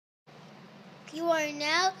You are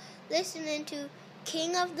now listening to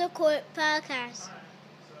King of the Court podcast.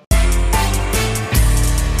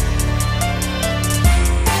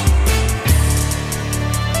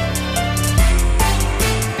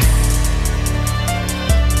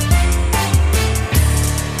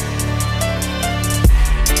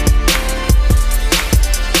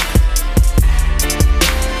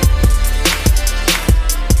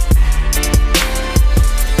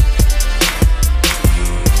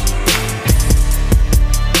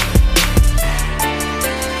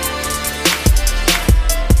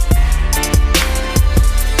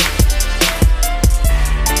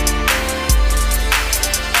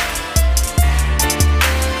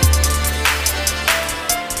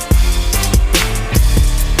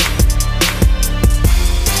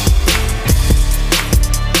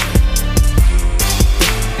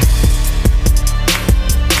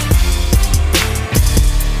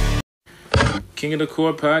 King of the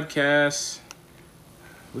Court podcast.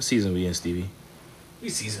 What season we in, Stevie? We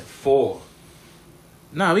season 4.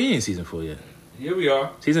 Nah, we ain't season 4 yet. Here we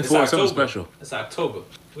are. Season 4 is something special. It's October.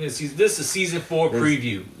 This is season 4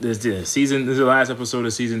 preview. This is the last episode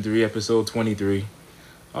of season 3, episode 23.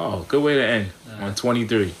 Oh, good way to end on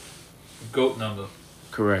 23. GOAT number.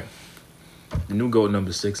 Correct. The new GOAT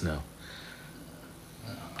number 6 now.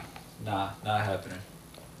 Nah, not happening.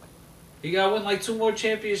 You gotta win like 2 more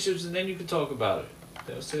championships and then you can talk about it.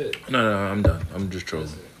 That's it. No, I'm done. I'm just trolling.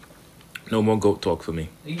 No more GOAT talk for me.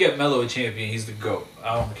 You get Melo a champion, he's the GOAT.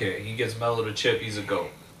 I don't care. He gets Melo the chip, he's a GOAT.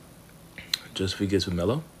 Just if he gets with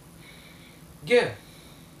Melo? Yeah.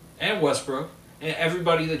 And Westbrook. And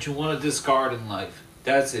everybody that you want to discard in life.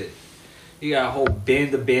 That's it. You got a whole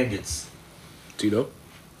band of bandits. Tito?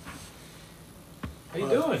 How you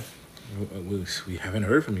doing? We haven't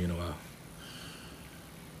heard from you in a while.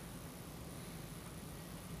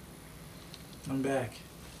 I'm back.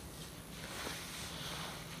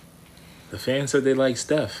 The fans said they like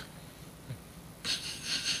Steph.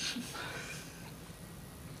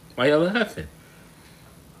 Why y'all laughing?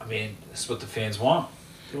 I mean, that's what the fans want.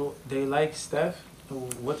 So they like Steph?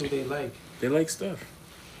 What do they like? They like Steph.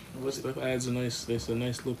 Steph adds a nice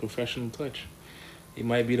little professional touch. He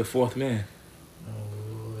might be the 4th man.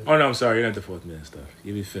 Oh no, I'm sorry, you're not the 4th man, Steph.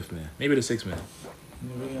 You'll be 5th man. Maybe the 6th man.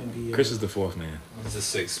 We're gonna be, Chris is the 4th man. He's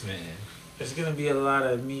the 6th man. There's gonna be a lot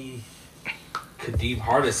of me. Kadeem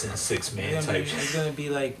Hardison, 6th man type shit. It's gonna be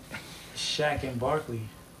like Shaq and Barkley.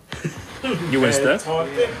 You and Steph?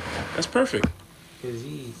 Yeah. That's perfect. Cause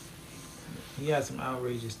he has some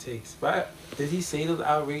outrageous takes. But did he say those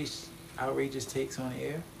outrageous takes on the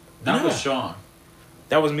air? Not with Sean.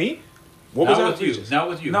 That was me? What not was with you. Not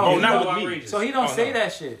with you. No, not with me. outrageous. So he don't say no.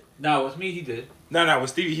 that shit. No, with me he did. No, with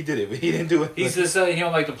Stevie he did it, but he didn't do it. He just said he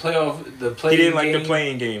don't like the playing He didn't like game. the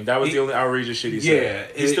playing game. That was the only outrageous shit he said.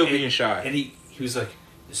 Yeah. He's still being shy. And he was like,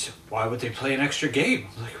 why would they play an extra game?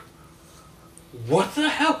 I'm like, what the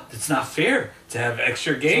hell? It's not fair to have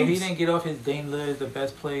extra games. So he didn't get off his Dame Lillard, the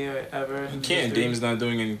best player ever. He can't. Dame's not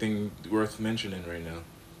doing anything worth mentioning right now.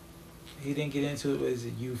 He didn't get into it. Was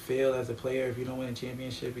it you fail as a player if you don't win a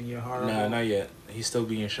championship and you're horrible? Nah, not yet. He's still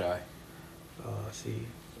being shy. Oh, see.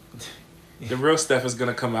 The real Steph is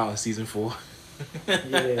gonna come out in season 4.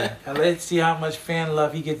 Yeah, and let's see how much fan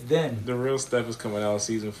love he gets then. The real Steph is coming out in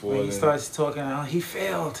season 4. When he starts talking, he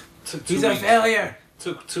failed. He's a failure.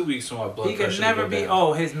 Took 2 weeks for my blood He pressure. can never to go be. down.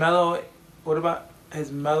 Oh, his Melo. What about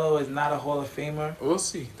his Melo? Is not a Hall of Famer. We'll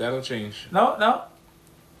see. That'll change. No.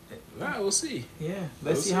 Nah, we'll see. Yeah, let's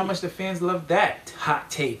We'll see how see. much the fans love that hot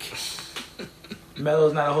take.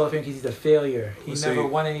 Melo's not a Hall of Famer because he's a failure. He We'll never see.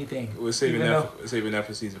 won anything. We're saving Even that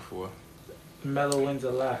for season 4. though Melo wins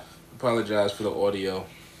a lot. Apologize for the audio.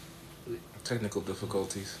 Technical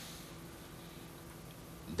difficulties.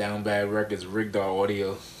 Down Bad Records rigged our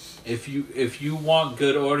audio. If you want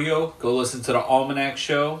good audio, go listen to the Almanac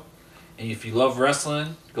Show. And if you love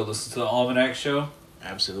wrestling, go listen to the Almanac Show.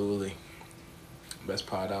 Absolutely. Best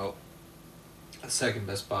pod out. Second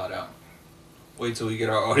best spot out. Wait till we get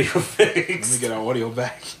our audio fixed. Let me get our audio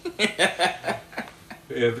back.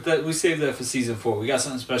 Yeah, but we saved that for season 4. We got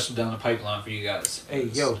something special down the pipeline for you guys. Hey,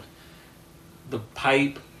 yo, The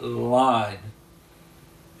pipeline.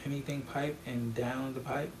 anything pipe and down the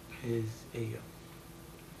pipe is Ayo.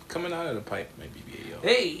 Coming out of the pipe, maybe be yo.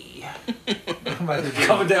 Hey, I'm about to get,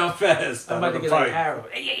 Coming down fast. I'm out about of to the get like pipe. Harold.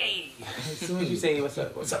 Hey. As soon as you say what's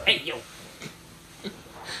up, hey yo.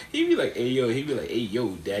 He'd be like, hey yo,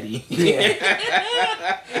 daddy. Yeah.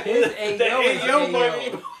 His Ayo is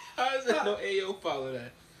Ayo. How is there no Ayo follow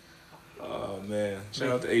that? Oh man. Shout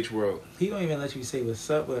out to H World. He don't even let you say what's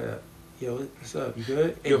up, but yo, what's up? You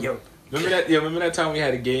good? Hey Yo. yo. Remember that? Yeah, remember that time we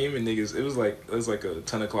had a game and niggas. It was like a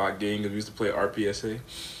 10 o'clock game because we used to play RPSA,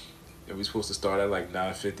 and we supposed to start at like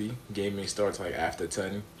 9:50. Game may starts like after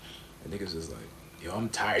 10, and niggas was like, "Yo, I'm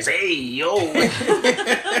tired." Hey, yo.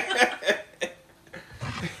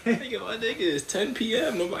 Nigga, my nigga, it's 10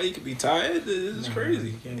 p.m. Nobody could be tired. This is crazy.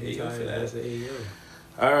 You can't be Hey, yo, tired. for that. That's a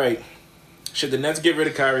AO. All right. Should the Nets get rid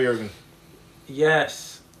of Kyrie Irving?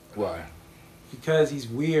 Yes, Why? because he's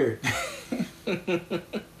weird.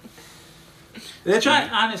 They're trying,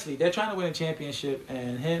 honestly, they're trying to win a championship,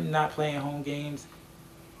 and him not playing home games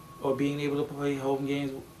or being able to play home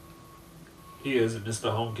games. He hasn't missed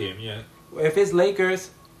a home game yet. If it's Lakers,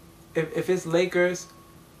 if it's Lakers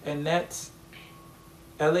and Nets,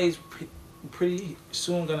 LA's pretty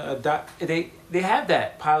soon gonna adopt. They have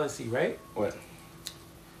that policy, right? What?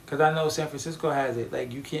 Because I know San Francisco has it.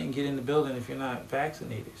 Like, you can't get in the building if you're not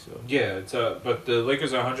vaccinated. So Yeah, it's but the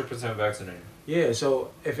Lakers are 100% vaccinated. yeah,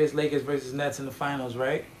 so if it's Lakers versus Nets in the finals,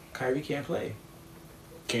 right? Kyrie can't play.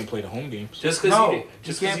 Can't play the home games. Just because No,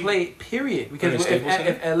 he can't play. Period. Because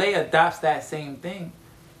if LA adopts that same thing,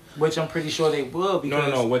 which I'm pretty sure they will,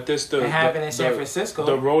 because No. What this they have it in San Francisco.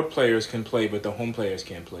 The road players can play, but the home players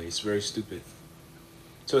can't play. It's very stupid.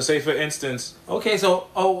 So say for instance, Okay, so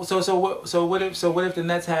what if the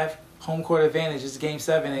Nets have home court advantage? It's Game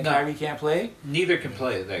 7 and No. Kyrie can't play. Neither can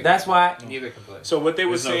play. That's why. Neither can play. so what they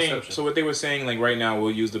were There's no saying, exception. like right now,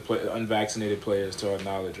 we'll use the unvaccinated players to our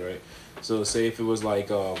knowledge, right? So say if it was like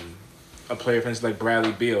a player, for instance, like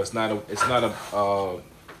Bradley Beal, it's not a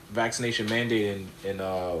vaccination mandate in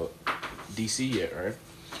DC yet, right?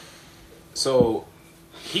 So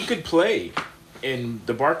he could play in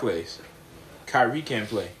the Barclays. Kyrie can't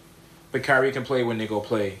play, but Kyrie can play when they go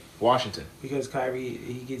play Washington. Because Kyrie,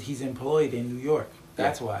 he's employed in New York.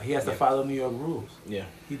 That's why he has to follow New York rules. Yeah.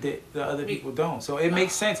 The other people don't. So it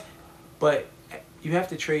makes sense, but you have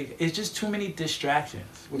to trade. It's just too many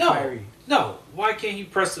distractions with Kyrie. No. Why can't he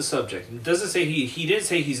press the subject? It doesn't say he didn't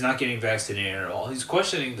say he's not getting vaccinated at all. He's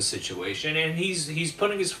questioning the situation, and he's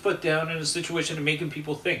putting his foot down in a situation and making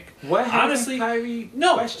people think. What happened, Honestly, Kyrie?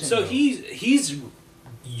 no. Question, So though? he's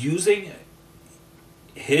using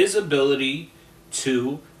his ability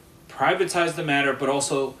to privatize the matter, but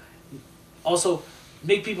also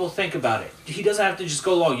make people think about it. He doesn't have to just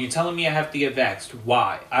go along. You're telling me I have to get vaxxed.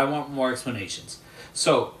 Why? I want more explanations.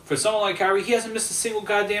 So, for someone like Kyrie, he hasn't missed a single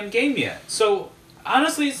goddamn game yet. So,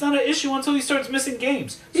 honestly, it's not an issue until he starts missing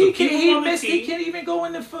games. So He can't even go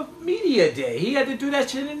in for media day. He had to do that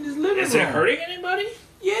shit in his living room. Is it hurting anybody?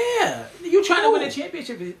 Yeah, you trying to win a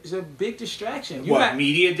championship is a big distraction.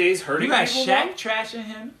 Media days hurting You got people? Shaq though? trashing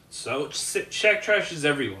him. So, Shaq trashes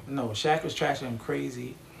everyone. No, Shaq was trashing him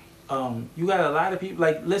crazy. You got a lot of people.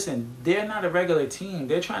 Like, listen, they're not a regular team.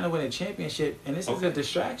 They're trying to win a championship, and this is a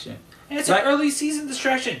distraction. And it's an early season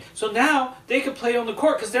distraction. So now they could play on the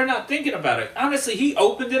court because they're not thinking about it. Honestly, he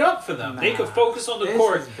opened it up for them. They could focus on the this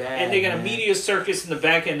court, is bad, and they got a man. media circus in the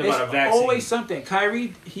back end about a It's vaccine. always something.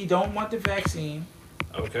 Kyrie, he don't want the vaccine,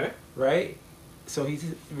 Okay. right? So he's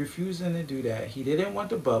refusing to do that. He didn't want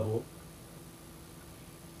the bubble.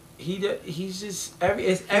 He's just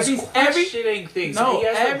He's questioning things. No, he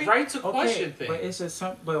has the right to question things. But it's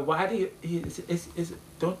but why do you?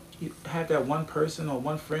 Don't you have that one person or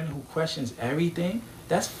one friend who questions everything?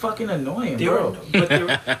 That's fucking annoying, bro. But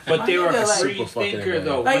they're a free Super fucking thinker, annoying.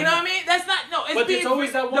 though. Like, you know what I mean? That's not no. It's But being, there's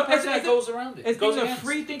always that one person that goes around it. It's goes being a against.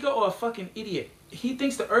 free thinker or a fucking idiot. He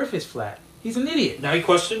thinks the Earth is flat. He's an idiot. Now he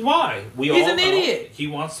questioned why. He's an idiot. He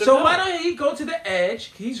wants to So know. why don't he go to the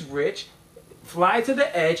edge? He's rich. Fly to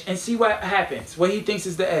the edge and see what happens. What he thinks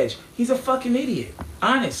is the edge. He's a fucking idiot.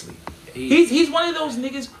 Honestly, he's one of those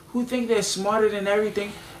niggas who think they're smarter than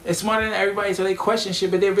everything. They're smarter than everybody, so they question shit,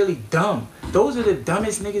 but they're really dumb. Those are the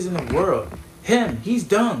dumbest niggas in the world. He's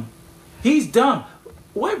dumb. He's dumb.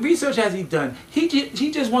 What research has he done? He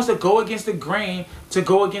just wants to go against the grain to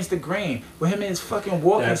go against the grain with him and his fucking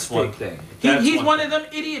walking That's stick. one thing. He's one of them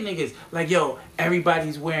idiot niggas. Like, yo,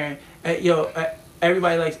 everybody's wearing,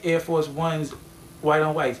 everybody likes Air Force Ones, white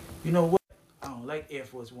on whites. You know what? I don't like Air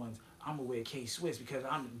Force Ones. I'm gonna wear K-Swiss because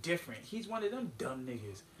I'm different. He's one of them dumb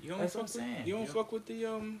niggas. That's what I'm saying. You don't fuck with the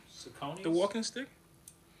Saucony's? walking stick?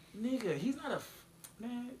 Nigga, he's not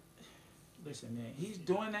man. Listen, man, he's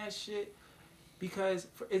doing that shit because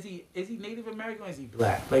is he Native American or is he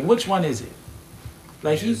black? Like, which one is it?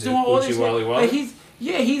 Like, he's Is doing it all this. Uchi Wally Wally? Like,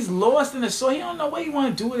 he's lost in the soul. He don't know what he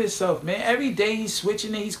want to do with himself, man. Every day he's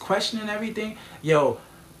switching it. He's questioning everything. Yo,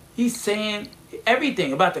 he's saying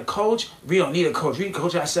everything about the coach. We don't need a coach. We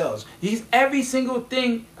coach ourselves. Every single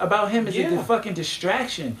thing about him is a fucking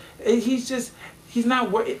distraction. He's not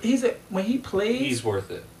worth. When he plays, He's worth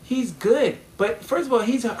it. he's good. But first of all,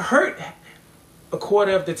 he's hurt a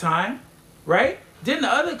quarter of the time, right? Then the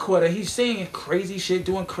other quarter, he's saying crazy shit,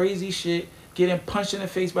 doing crazy shit, getting punched in the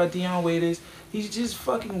face by Dion Waiters. He's just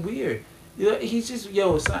fucking weird. You know, he's just,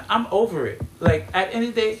 yo, son, I'm over it. Like, at the end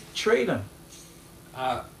of the day, trade him.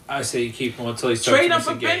 I say you keep him until he starts Trade him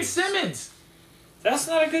missing for Ben games. Simmons. That's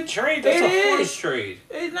not a good trade. That's It a forced is. trade.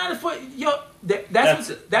 It's not a foot. Yo,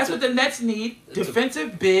 that's what the Nets need.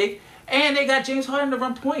 Defensive big. And they got James Harden to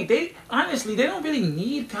run point. They don't really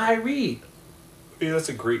need Kyrie. Yeah, that's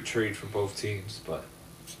a great trade for both teams, but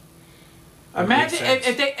Imagine makes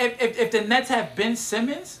sense. if the Nets have Ben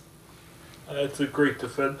Simmons, that's a great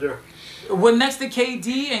defender. well, next to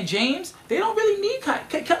KD and James, they don't really need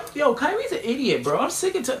Yo, Kyrie's an idiot, bro. I'm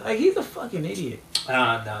sick of he's a fucking idiot.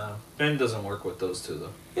 Nah. Ben doesn't work with those two, though.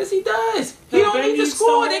 Yes, he does. He don't need to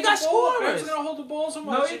score. They got Ben's scorers. gonna hold the ball so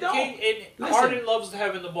No, much. he don't. And Listen. Harden loves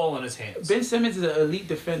having the ball in his hands. Ben Simmons is an elite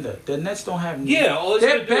defender. The Nets don't have Yeah, all he's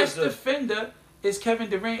their gonna do best is defender is Kevin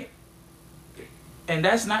Durant, and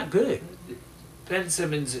that's not good. Ben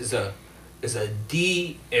Simmons is a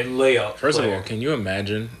D and layup. First player. of all, can you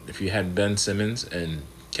imagine if you had Ben Simmons and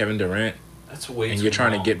Kevin Durant, That's way and too you're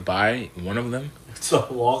trying long. to get by one of them, It's the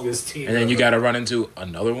longest team. and then you ever. got to run into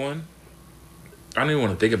another one? I don't even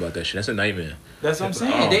want to think about that shit. That's a nightmare. That's what I'm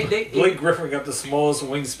saying. Oh. They Blake Griffin got the smallest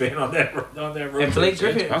wingspan on that rotation. and Blake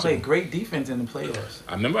Griffin possible. played great defense in the playoffs.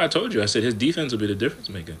 I remember I told you. I said his defense will be the difference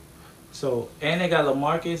maker. So and they got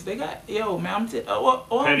LaMarcus. They got man. All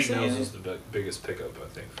I'm Patty saying Mills is was the biggest pickup, I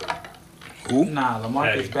think. For Who? nah.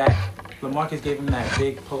 LaMarcus Patty. back. LaMarcus gave him that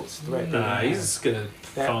big post threat. Nah, that he he's gonna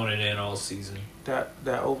That- phone it in all season. had.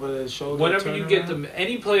 that over the shoulder. Whenever you get turnaround.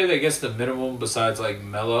 any player that gets the minimum besides like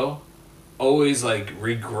Melo, always like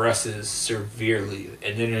regresses severely,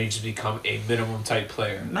 and then they just become a minimum type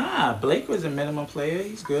player. Nah, Blake was a minimum player.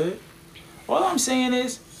 He's good. All I'm saying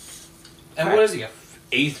is, And what is he?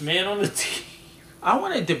 Eighth man on the team. I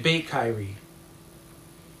want to debate Kyrie.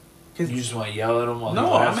 You just want to yell at him while No,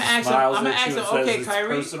 he laughs I'ma and ask him- smiles I'ma at you ask and him, says okay, it's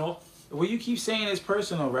Kyrie. personal. What you keep saying is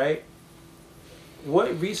personal, right?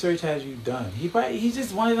 What research has you done? He's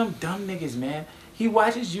just one of them dumb niggas, man. He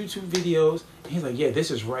watches YouTube videos and he's like, yeah,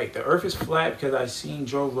 this is right. The earth is flat because I've seen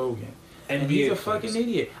Joe Rogan. And he's a fucking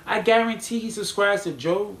idiot. I guarantee he subscribes to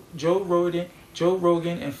Joe Rogan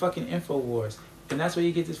and fucking InfoWars. And that's where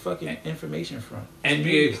you get this fucking information from.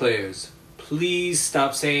 NBA players, please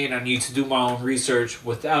stop saying I need to do my own research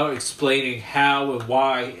without explaining how and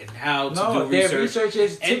why and how to No, do their research. research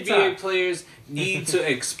is NBA TikTok. players need to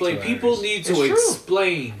explain. It's People hilarious. need to It's true.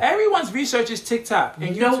 explain. Everyone's research is TikTok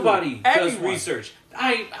and YouTube. Nobody does Everyone. research.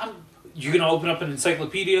 You're gonna open up an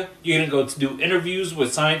encyclopedia. You're gonna go to do interviews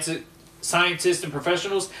with scientists and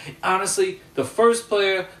professionals. Honestly, the first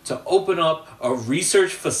player to open up a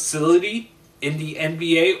research facility in the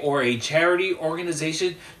NBA or a charity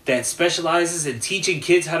organization that specializes in teaching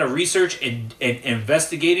kids how to research and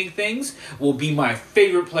investigating things will be my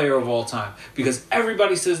favorite player of all time, because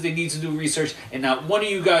everybody says they need to do research and not one of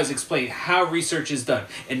you guys explain how research is done.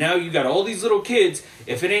 And now you got all these little kids,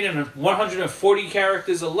 if it ain't in 140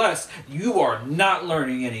 characters or less, you are not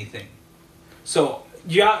learning anything. So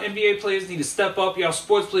y'all NBA players need to step up. Y'all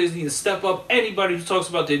sports players need to step up. Anybody who talks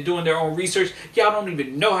about they're doing their own research, y'all don't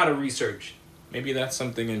even know how to research. Maybe that's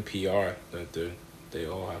something in PR that they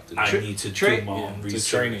all have to do. I need to Trey- do my own Yeah, research. to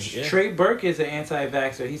training, yeah. Trey Burke is an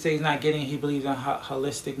anti-vaxxer. He says he's not getting it. He believes in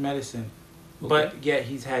holistic medicine. But yet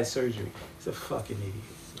he's had surgery. He's a fucking idiot.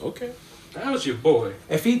 Okay. That was your boy.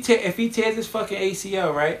 If he tears his fucking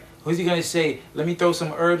ACL, right? Who's he gonna say? Let me throw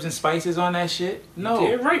some herbs and spices on that shit? No.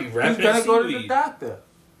 Yeah, right. He's Wrap it in gonna go to the seaweed. doctor.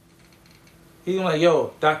 He's gonna like,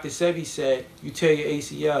 yo, Dr. Sebi said you tear your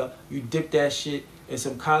ACL, you dip that shit in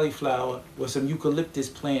some cauliflower or some eucalyptus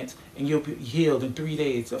plants, and you'll be healed in 3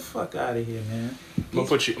 days. The fuck out of here, man. I'm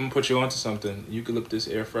gonna put you onto something. Eucalyptus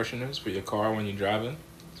air fresheners for your car when you're driving.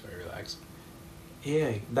 It's very relaxing.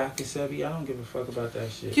 Yeah, Dr. Sebi, I don't give a fuck about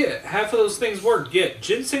that shit. Yeah, half of those things work. Yeah,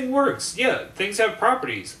 ginseng works. Yeah, things have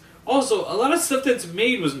properties. Also, a lot of stuff that's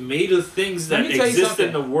made was made of things Let that me tell you exist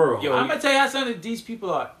in something. the world. Yo, I'm gonna tell you how some of these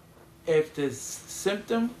people are. If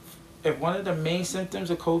if one of the main symptoms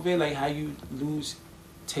of COVID, like how you lose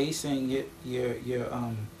taste and your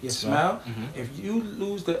smell, Mhm. if you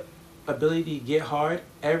lose the ability to get hard,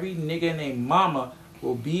 every nigga named mama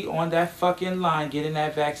will be on that fucking line getting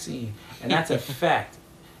that vaccine, and that's a fact.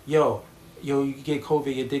 Yo, you get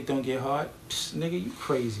COVID, your dick don't get hard. Psst, nigga, you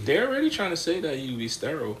crazy. They're already trying to say that you be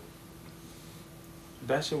sterile.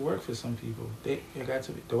 That should work for some people. They got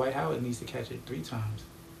to. Dwight Howard needs to catch it 3 times.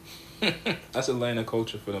 That's Atlanta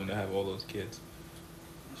culture for them to have all those kids.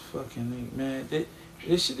 Fucking nigga, man.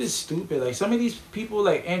 This shit is stupid. Like some of these people,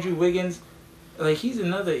 like Andrew Wiggins, like he's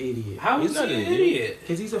another idiot. How He's is not he an an idiot?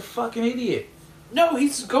 Because he's a fucking idiot. No,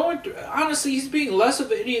 he's going through. Honestly, he's being less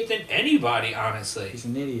of an idiot than anybody. Honestly, He's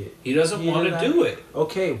an idiot. he doesn't want to do it.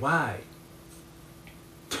 Okay, why?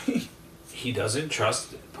 He doesn't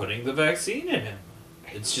trust putting the vaccine in him.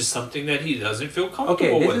 It's just something that he doesn't feel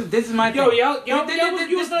comfortable Okay, with. this is my Yo, thing.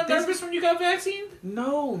 you was not nervous when you got vaccinated?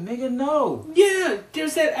 No, nigga, no. Yeah,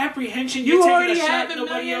 there's that apprehension. You You're taking already a shot have it,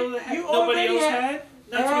 nobody man. else had. You Nobody already else have- had.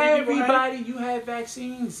 Not too many people had. Everybody, you had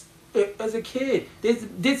vaccines as a kid.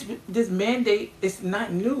 This mandate is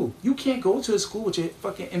not new. You can't go to a school with your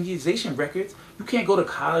fucking immunization records. You can't go to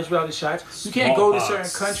college without the shots. You can't go to certain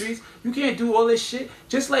Smallpox. countries. You can't do all this shit.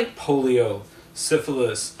 Just like Polio,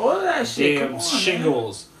 syphilis, all of that shit. Come damn on,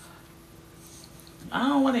 shingles. Man. I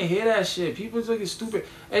don't want to hear that shit. People looking stupid,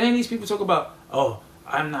 and then these people talk about, oh,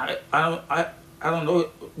 I don't know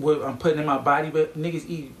what I'm putting in my body, but niggas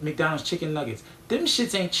eat McDonald's chicken nuggets. Them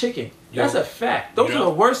shits ain't chicken. That's Yo. a fact. Those Yo. are the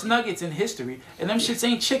worst nuggets in history, and them shits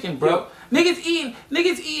ain't chicken, bro. Niggas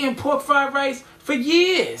eating pork fried rice for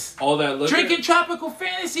years. All that liquor. Drinking tropical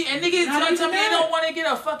fantasy, and niggas Not tell even me they that. don't want to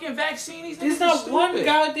get a fucking vaccine. These There's niggas are not one stupid.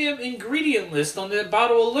 goddamn ingredient list on that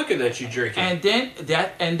bottle of liquor that you drinking. And then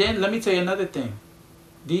let me tell you another thing.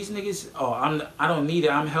 These niggas, I don't need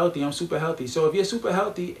it. I'm healthy. I'm super healthy. So if you're super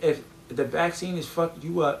healthy, if the vaccine is fucked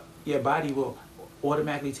you up, your body will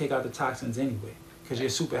automatically take out the toxins anyway because you're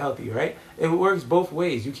super healthy, right? It works both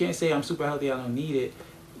ways. You can't say I'm super healthy. I don't need it.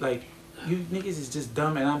 Like you niggas is just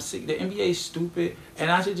dumb, and I'm sick. The NBA is stupid,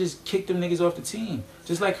 and I should just kick them niggas off the team,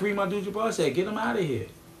 just like Kareem Abdul-Jabbar said. Get them out of here.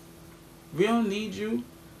 We don't need you.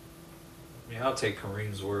 Yeah, I'll take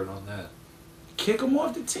Kareem's word on that. Kick him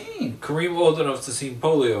off the team. Kareem old enough to see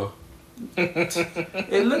polio.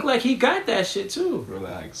 It looked like he got that shit too.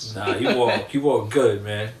 Relax. Nah, he walk good,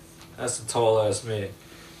 man. That's a tall ass man.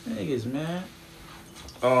 Niggas, man.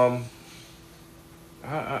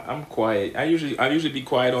 I'm quiet. I usually be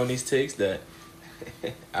quiet on these takes that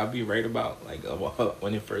I'll be right about, like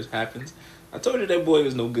when it first happens. I told you that boy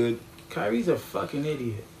was no good. Kyrie's a fucking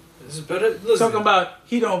idiot. This is better. Listen, Talking about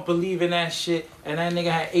he don't believe in that shit, and that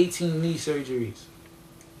nigga had 18 knee surgeries.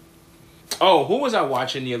 Oh, who was I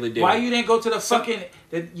watching the other day? Why you didn't go to the fucking...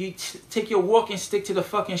 take your walking stick to the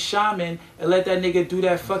fucking shaman and let that nigga do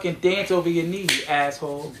that fucking dance over your knee, you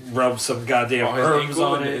asshole. rub some goddamn Oh, his herbs ankle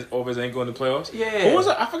on in it. over his ankle in the playoffs? Yeah. Who was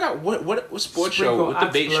it? I forgot what sports Sprinkle show, what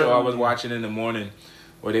debate oxblood show I on was it. watching in the morning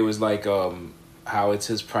where they was like how it's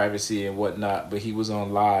his privacy and whatnot, but he was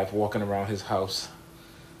on live walking around his house.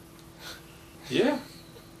 Yeah.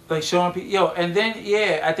 Like showing people... Yo, and then,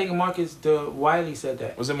 yeah, I think Marcus Wiley said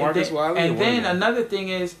that. Was it Marcus Wiley or And one of then them? another thing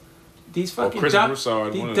is, these fucking Chris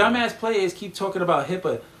Broussard, these one of them. dumbass players keep talking about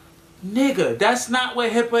HIPAA. Nigga, that's not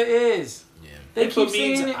what HIPAA is. Yeah. They HIPAA keep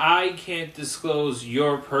means saying it. I can't disclose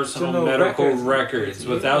your personal No medical records. records Yeah.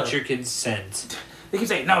 without your consent. They keep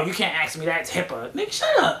saying, no, you can't ask me that. It's HIPAA. Nigga,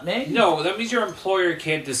 shut up, man. No, that means your employer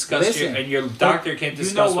can't discuss Listen, and your doctor can't you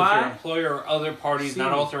discuss know with your why? employer or other parties See.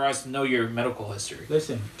 not authorized to know your medical history.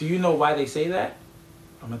 Listen, do you know why they say that?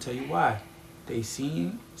 I'm going to tell you why. They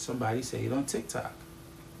seen somebody say it on TikTok.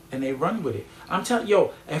 And they run with it. I'm telling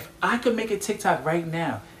yo, if I could make a TikTok right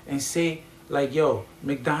now and say, like, yo,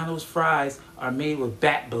 McDonald's fries are made with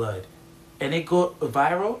bat blood, and they go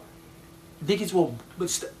viral, niggas will,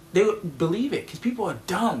 they would believe it, because people are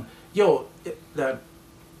dumb. Yo, the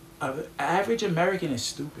average American is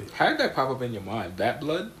stupid. How did that pop up in your mind? Bat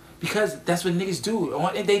blood? Because that's what niggas do.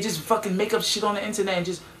 And they just fucking make up shit on the internet and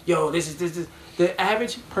just, yo, this is. The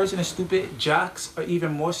average person is stupid. Jocks are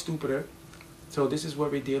even more stupider. So this is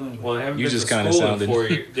what we're dealing with. Well, they haven't You been just to kinda school sounded- in 4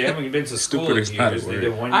 years. They haven't been to school Stupid in is not a years. They word.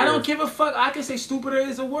 did 1 I year. don't give a fuck. I can say stupider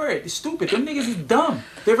is a word. It's stupid. Them niggas is dumb.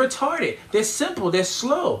 They're retarded. They're simple. They're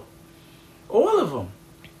slow. All of them.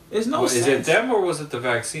 There's no Well, sense. is it them or was it the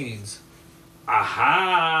vaccines?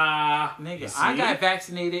 Aha! You Nigga, see? I got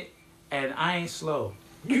vaccinated and I ain't slow.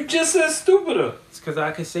 You just said stupider. It's because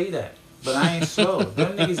I could say that. But I ain't slow.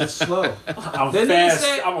 Them niggas is slow. I'm Them niggas fast.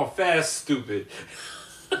 said- I'm a fast stupid.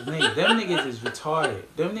 Nigga, them niggas is retarded.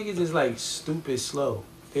 Them niggas is like stupid slow.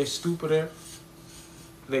 They're stupider.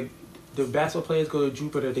 The basketball players go to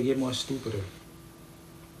Jupiter to get more stupider.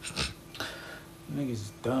 Niggas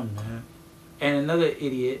is dumb, man. And another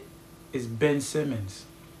idiot is Ben Simmons.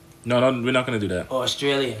 No, we're not gonna do that.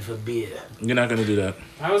 Australian for beer. You're not gonna do that.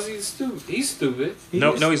 How is he stupid? He's stupid.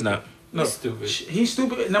 No, he's not. No, He's stupid. He's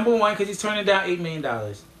stupid. Number one, because he's turning down $8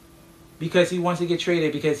 million. Because he wants to get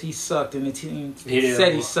traded because he sucked and the team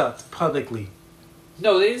said he sucked publicly.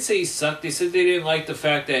 No, they didn't say he sucked. They said they didn't like the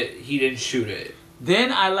fact that he didn't shoot it.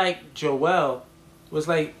 Then I like Joel was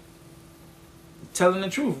like telling the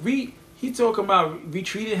truth. He talking about we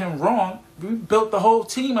treated him wrong. We built the whole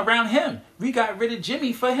team around him. We got rid of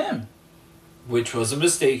Jimmy for him. Which was a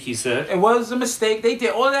mistake, he said. It was a mistake. They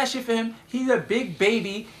did all that shit for him. He's a big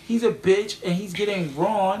baby. He's a bitch, and he's getting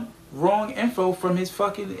wrong info from his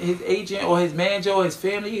agent or his manager or his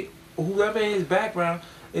family, whoever in his background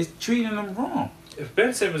is treating him wrong. If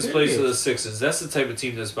Ben Simmons plays for the Sixers, that's the type of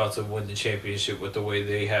team that's about to win the championship with the way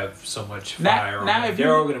they have so much fire on them.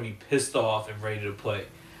 They're all going to be pissed off and ready to play.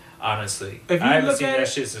 Honestly, I haven't seen that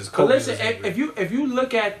shit since Kobe. Listen, if you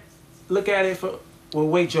look at it for the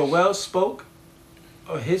way Joel spoke,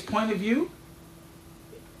 or his point of view,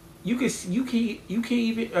 you can't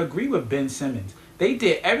even agree with Ben Simmons. They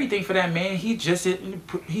did everything for that man. He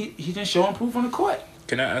didn't show and prove on the court.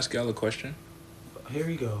 Can I ask y'all a question? Here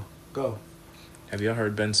we go. Go. Have y'all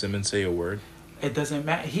heard Ben Simmons say a word? It doesn't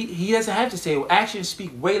matter. He doesn't have to say it. Actions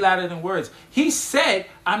speak way louder than words. He said,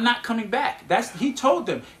 "I'm not coming back." He told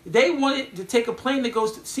them. They wanted to take a plane to go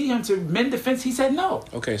see him to mend the fence. He said no.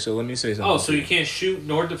 Okay, so let me say something. Oh, so he can't shoot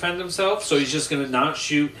nor defend himself? So he's just going to not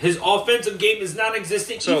shoot? His offensive game is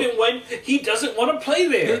non-existent even when he doesn't want to play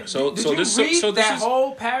there. Did you read that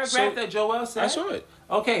whole paragraph that Joel said? I saw it.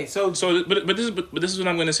 Okay, so but this is what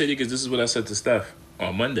I'm going to say to you, because this is what I said to Steph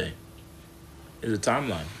on Monday. Is a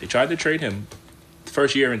timeline. They tried to trade him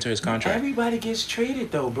first year into his contract. Everybody gets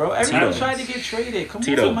traded though, bro. Everybody tried to get traded. Come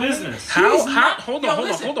Tito. on, business. Hold on.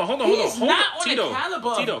 He's not on the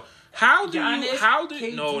caliber. Tito. How did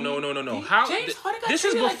KD, no. How James Harden got this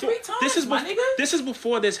is traded before like 3 times, this is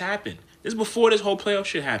before this happened. This is before this whole playoff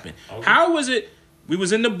shit happened. Okay. How was it? We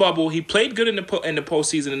was in the bubble. He played good in the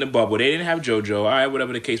postseason in the bubble. They didn't have JoJo. All right,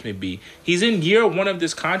 whatever the case may be. He's in year 1 of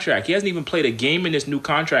this contract. He hasn't even played a game in this new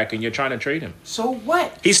contract, and you're trying to trade him. So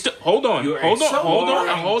what? He's still. Hold on. It's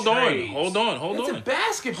a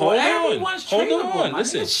basketball. Everyone's tradable.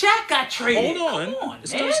 Listen, Shaq got traded. Hold on. Come on,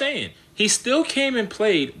 That's what I'm saying. He still came and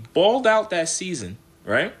played, balled out that season,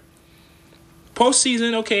 right?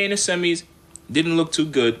 Postseason, okay, in the semis, didn't look too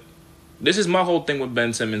good. This is my whole thing with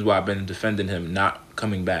Ben Simmons, why I've been defending him not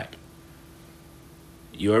coming back.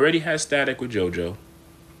 You already had static with JoJo.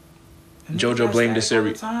 JoJo blamed the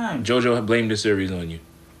series. JoJo had blamed the series on you.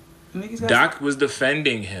 Doc was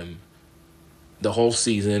defending him the whole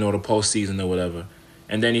season or the postseason or whatever.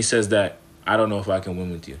 And then he says that, I don't know if I can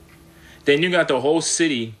win with you. Then you got the whole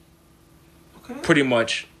city pretty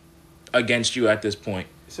much against you at this point.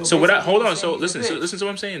 So what hold on. So listen to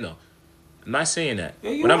what I'm saying though. I'm not saying that.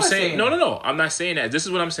 Yeah, what I'm saying, no. I'm not saying that. This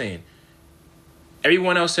is what I'm saying.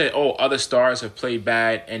 Everyone else said, "Oh, other stars have played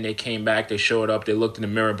bad, and they came back. They showed up. They looked in the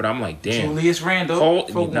mirror." But I'm like, "Damn." Julius Randle.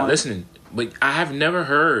 Now listen, but I have never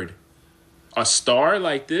heard a star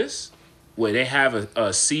like this where they have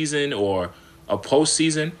a season or a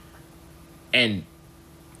postseason, and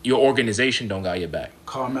your organization don't got your back.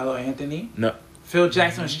 Carmelo Anthony. No. Phil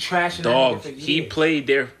Jackson was trashing that. He played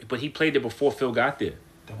there, but he played there before Phil got there.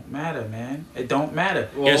 Don't matter, man. It don't matter.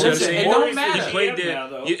 Well, listen, it don't matter. He played there,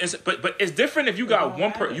 but it's different if you got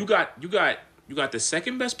one per. You got the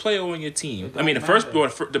second best player on your team. I mean,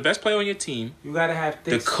 the best player on your team. You gotta have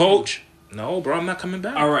the coach. No, bro, I'm not coming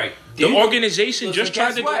back. All right. The organization just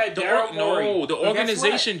tried to. The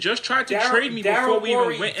organization just tried to trade me before we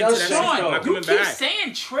even went into that season. I'm not coming back. You keep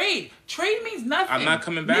saying trade. Trade means nothing. I'm not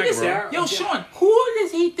coming back, bro. Yo, Sean, who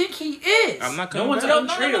does he think he is? I'm not coming back.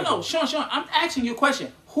 No. Sean, I'm asking you a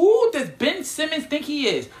question. Who does Ben Simmons think he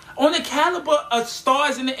is? On the caliber of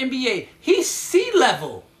stars in the NBA, he's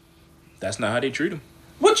C-level. That's not how they treat him.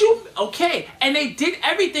 And they did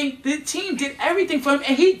everything. The team did everything for him,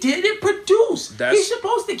 and he didn't produce. He's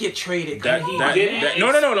supposed to get traded. No.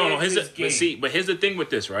 But here's the thing with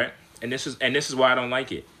this, right? And this is why I don't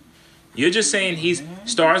like it. You're just saying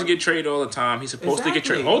stars get traded all the time. He's supposed to get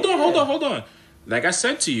traded. Hold on. Like I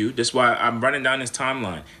said to you, that's why I'm running down this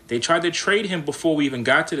timeline. They tried to trade him before we even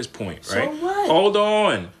got to this point, right? So what? Hold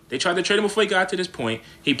on. They tried to trade him before he got to this point.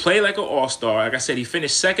 He played like an all-star. Like I said, he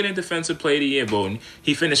finished second in defensive player of the year voting.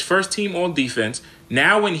 He finished first team all defense.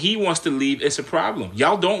 Now when he wants to leave, it's a problem.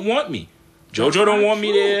 Y'all don't want me. JoJo don't want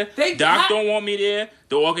me there. Doc don't want me there.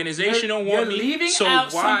 The organization don't want me. You're leaving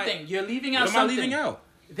out something. You're leaving out something. What am I leaving out?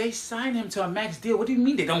 They signed him to a max deal. What do you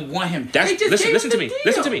mean they don't want him? Listen to me.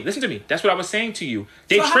 That's what I was saying to you.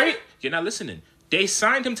 You're not listening. They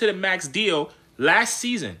signed him to the max deal last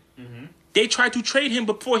season. Mm-hmm. They tried to trade him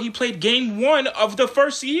before he played game 1 of the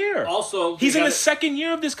first year. Also, he's in the second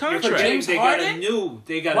year of this contract. James Harden?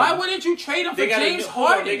 Why wouldn't you trade him for James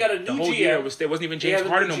Harden? They got a new The whole GM. year there wasn't even James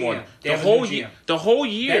Harden no more. They The have a whole new year. GM. The whole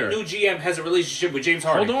year. That new GM has a relationship with James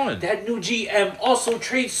Harden. Hold on. That new GM also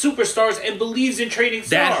trades superstars and believes in trading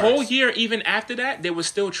stars. That whole year, even after that, there was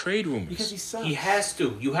still trade rumors. Because he sucks. He has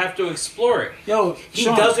to. You have to explore it. Yo, He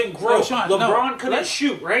Sean, doesn't grow. yo, Sean, LeBron no, couldn't let's-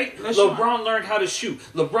 shoot, right? let's LeBron learned how to shoot.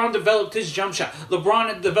 LeBron developed his jump shot.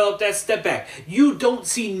 LeBron developed that step back. You don't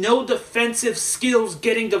see no defensive skills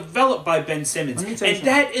getting developed by Ben Simmons. Let me tell you And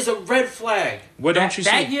that is a red flag. What don't you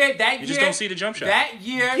see? That year, You just don't see the jump shot. That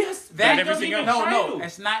year, Yes, that and everything else. No,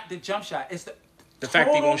 it's not the jump shot. It's the fact that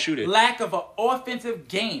he total won't shoot it. lack of an offensive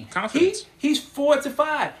game. Confidence. He's 4 to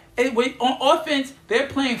 5. On offense, they're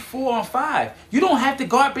playing 4 on 5. You don't have to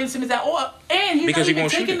guard Ben Simmons at all, and he's Because not he even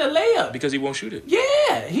won't shoot taking it. the layup. Because he won't shoot it.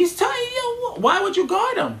 Yeah, he's telling you. Why would you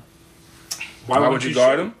guard him? Why would you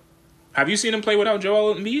guard him? Have you seen him play without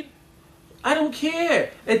Joel Embiid? I don't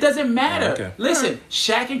care. It doesn't matter. Oh, okay. Listen,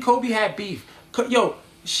 Shaq and Kobe had beef.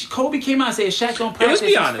 Kobe came out and said Shaq don't Hey, practice. let's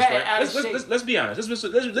be honest, fat, right? out of shape. Let's be honest.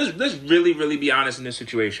 Let's really be honest in this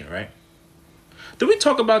situation, right? Do we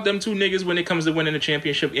talk about them two niggas when it comes to winning the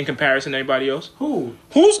championship in comparison to anybody else? Who?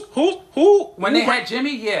 Who? When they had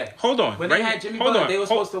Jimmy, yeah. Hold on. When right, they had Jimmy hold Butler, on, they were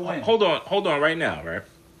hold- supposed to win. Hold on right now, right?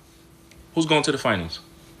 Who's going to the finals?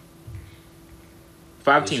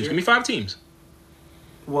 5 teams. year? Give me 5 teams.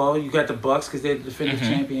 Well, you got the Bucks because they're the defending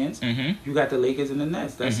champions. Mhm. You got the Lakers and the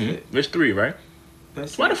Nets. That's it. There's 3, right?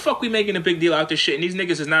 That's Why it. the fuck we making a big deal out this shit? And these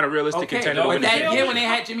niggas is not a realistic Okay, contender to but win the that championship. year when they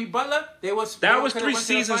had Jimmy Butler, That was they could've 3 went to the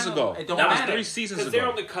seasons finals. ago. It don't That was matter. 3 seasons Because they're ago.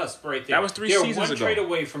 on the cusp right there. That was 3 they're seasons one ago. trade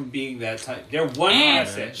away from being that type. They're one And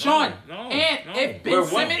asset. Sean, No, and no. if We're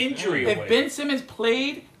Ben one Simmons, injury if away. Ben Simmons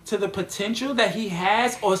played to the potential that he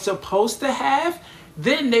has or supposed to have,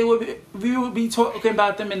 then we would be talking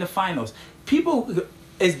about them in the finals.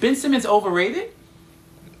 Is Ben Simmons overrated?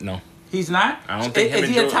 No. He's not. I don't think him Is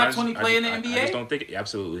and he a Joe- top I 20 just- player in the I NBA? just don't think it.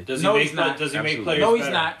 Absolutely. Does he No, make he's not. Does he make Absolutely. players No, he's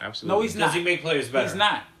better? not. Absolutely. No, he's Does not. he make players better? He's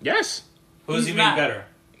not. Yes. Who does He's he make not. better?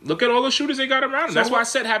 Look at all the shooters they got around him. So That's why I what-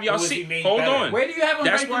 said have y'all Who has he see. made Hold better? on. Where do you have him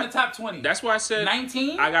That's ranked why- in the top 20? That's why I said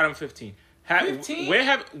 19? I got him 15. 15? Where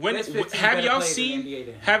have There's 15 have better y'all players in the seen NBA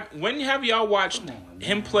than him. when have y'all watched Come on,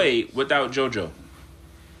 him man. play without JoJo?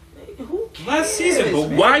 Who cares? Last season, but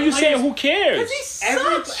man? Why are you players- saying who cares? Because he Every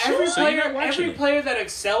sucks. every So you're not player watching every it. player that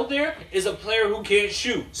excelled there is a player who can't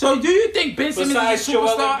shoot. So do you think Ben Simmons Besides is a Joel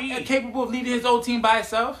superstar Embiid. and capable of leading his old team by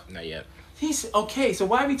himself? Not yet. He's okay. So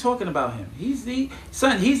why are we talking about him? He's the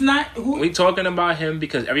son. He's not who. We talking about him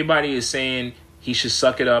because everybody is saying he should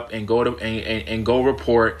suck it up and go to and go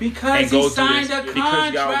report Because and go he do signed this a because y'all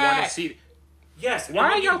want to contract. see. Yes. Why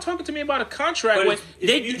are and y'all talking to me about a contract But when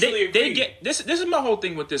it's mutually they agreed. get this? This is my whole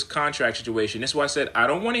thing with this contract situation. That's why I said I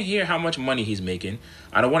don't want to hear how much money he's making.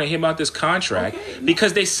 I don't want to hear about this contract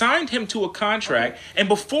because they signed him to a contract, and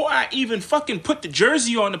before I even fucking put the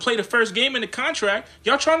jersey on to play the first game in the contract,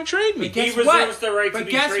 y'all trying to trade me. But guess He reserves what? the right to But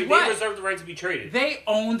be guess traded. what? They reserve the right to be traded. They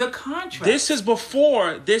own the contract. This is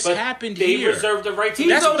before this But happened they here. reserve the right to He's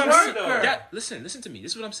be That's a what I'm traded. saying. worker. Listen to me.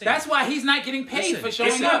 This is what I'm saying. That's why he's not getting paid Listen, for showing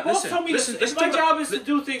listen, My up. boss listen, told me listen, if listen my to- job is to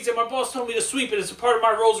do things and my boss told me to sweep and it's a part of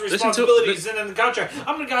my roles and Listen to- responsibilities and in the contract,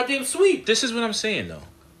 I'm gonna goddamn sweep. This is what I'm saying though.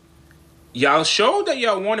 Y'all showed that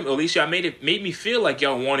y'all wanted me. Or at least y'all made me feel like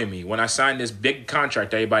y'all wanted me when I signed this big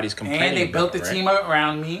contract that everybody's complaining And they built the about, right? team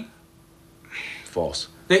around me. False.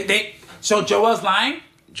 So Joel's lying?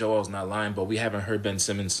 Joel's not lying, but we haven't heard Ben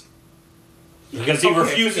Simmons. Because he Okay,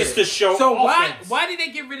 refuses forget to it. show So offense. why did they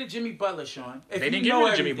get rid of Jimmy Butler, Sean? If They you didn't get know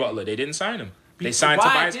rid of Jimmy everything. Butler. They didn't sign him. They Why signed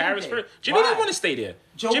Tobias didn't Harris they? first. Jimmy Why? didn't want to stay there.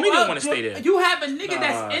 Joel, Jimmy didn't want to stay there. You have a nigga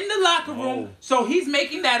that's in the locker room, so he's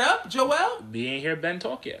making that up, Joel? We ain't hear Ben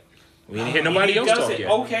talk yet. We ain't hear nobody He else does talk it.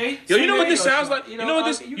 yet. Okay. Yo, you know there what you this go, sounds Sean. like? You You know, know what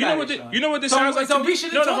this? okay, You you know got what it, this? Sean. You know what this So- sounds like? so to we me?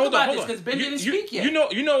 shouldn't No, talk hold on, about hold this on. 'cause Ben didn't speak yet. You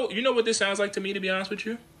know what this sounds like to me? To be honest with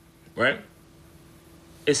you, right?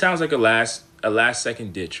 It sounds like a last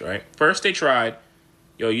second ditch, right? First they tried,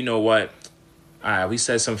 yo, you know what? All right, we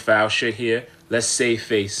said some foul shit here. Let's save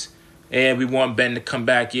face. And we want Ben to come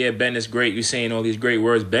back. Yeah, Ben is great. You're saying all these great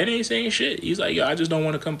words. Ben ain't saying shit. He's like, yo, I just don't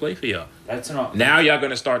want to come play for y'all. That's enough. Now y'all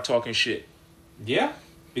gonna start talking shit. Yeah.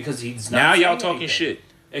 Because he's not Now y'all saying talking anything. shit.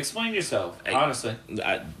 Explain yourself, Hey, honestly.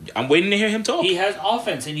 I'm waiting to hear him talk. He has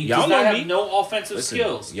offense and he Y'all does not know have me. no offensive Listen,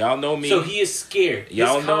 skills. y'all know me. So he is scared.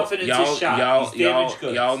 Y'all His know confidence y'all is shot. y'all He's damaged y'all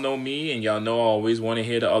goods. y'all know me, and y'all know I always want to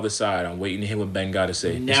hear the other side. I'm waiting to hear what Ben got to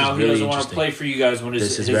say. Now this is he really doesn't want to interesting. play for you guys when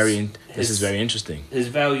This is very interesting. His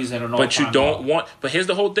values at an But you all-time don't low. want. But here's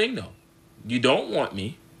the whole thing, though. You don't want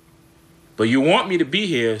me, but you want me to be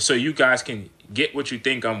here so you guys can get what you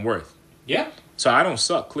think I'm worth. Yeah. So I don't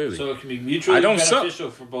suck, clearly. So it can be mutually I don't beneficial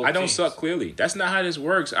suck. for both I don't teams. suck, clearly. That's not how this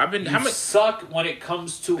works. I've been... You suck when it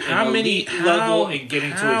comes to an elite level and getting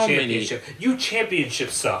to a championship. You championship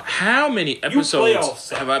suck. How many episodes playoff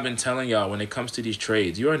suck. have I been telling y'all when it comes to these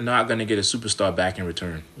trades? You are not going to get a superstar back in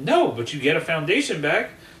return. No, but you get a foundation back.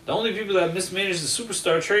 The only people that mismanaged the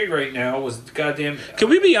superstar trade right now was the goddamn... Can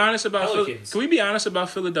we be honest about... Pelicans. Can we be honest about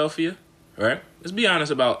Philadelphia? Right? Let's be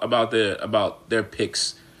honest about their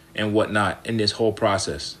picks and whatnot in this whole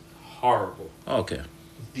process. Horrible. Okay.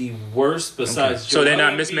 The worst besides... So they're not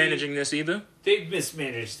Joel Embiid. mismanaging this either? They've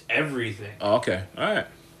mismanaged everything. Oh, okay. All right.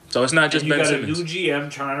 So it's not just And you Ben got Simmons. a new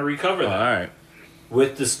GM trying to recover Oh, all that. right.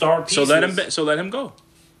 With the star pieces. So let him go.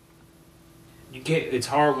 You can't, it's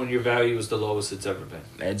hard when your value is the lowest it's ever been.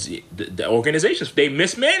 That's the organizations. They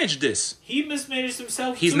mismanaged this. He mismanaged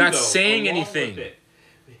himself He's too, not though, saying along anything. with it.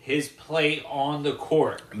 His play on the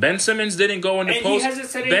court. Ben Simmons didn't go in the And post. he hasn't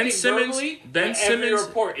said anything verbally. Ben Every Simmons.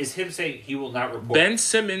 report is him saying he will not report. Ben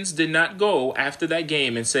Simmons did not go after that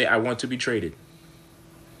game and say, "I want to be traded."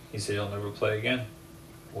 He said he'll never play again.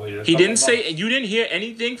 He didn't say. You didn't hear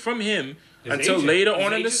anything from him until later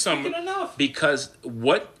on in the summer, because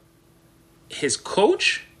what his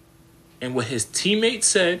coach and what his teammates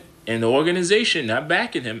said and the organization not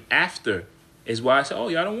backing him after is why I said, "Oh,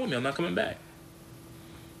 y'all don't want me. I'm not coming back."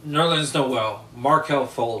 Nerlens Noel, Markelle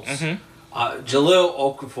Fultz, Mm-hmm. Jaleel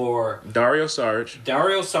Okafor, Dario Saric.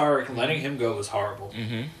 Dario Saric, letting him go was horrible.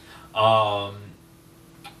 Mm-hmm.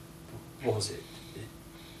 What was it?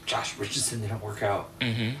 Josh Richardson didn't work out.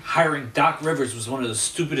 Mm-hmm. Hiring Doc Rivers was one of the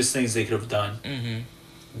stupidest things they could have done.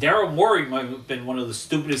 Mm-hmm. Daryl Morey might have been one of the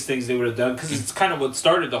stupidest things they would have done, because it's kind of what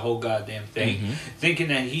started the whole goddamn thing. Mm-hmm. Thinking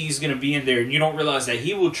that he's going to be in there, and you don't realize that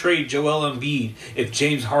he will trade Joel Embiid if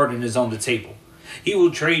James Harden is on the table. He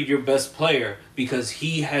will trade your best player because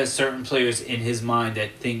he has certain players in his mind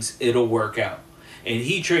that thinks it'll work out. And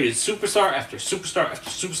he traded superstar after superstar after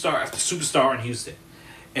superstar after superstar in Houston.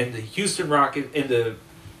 And the Houston Rockets and the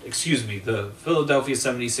Philadelphia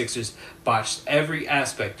 76ers botched every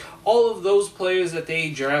aspect. All of those players that they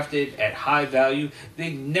drafted at high value,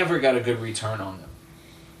 they never got a good return on them.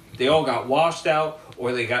 They all got washed out,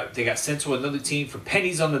 or they got sent to another team for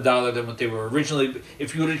pennies on the dollar than what they were originally.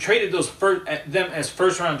 If you would have traded them as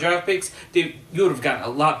first round draft picks, you would have gotten a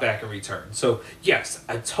lot back in return. So yes,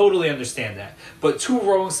 I totally understand that. But two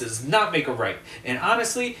wrongs does not make a right. And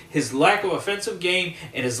honestly, his lack of offensive game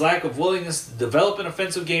and his lack of willingness to develop an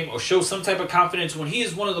offensive game or show some type of confidence when he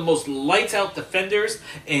is one of the most lights out defenders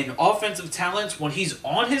and offensive talents when he's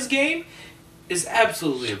on his game, is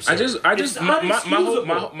absolutely absurd.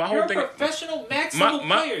 My whole thing, professional maximum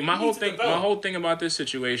player. My whole thing about this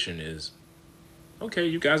situation is, okay,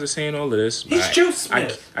 you guys are saying all of this. He's Joe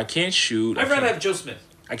Smith. I can't shoot. I'd rather have Joe Smith.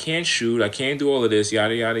 I can't shoot. I can't do all of this.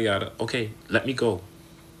 Yada yada yada. Okay, let me go.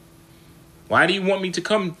 Why do you want me to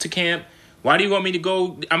come to camp? Why do you want me to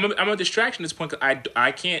go? I'm a distraction at this point.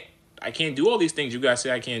 I can't do all these things you guys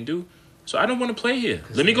say I can't do. So I don't want to play here.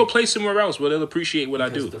 Let me go play somewhere else where they'll appreciate what I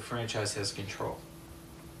do. Because the franchise has control.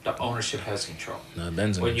 The ownership has control. No,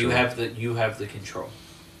 Ben's in when control. you have the control.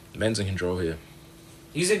 Ben's in control here.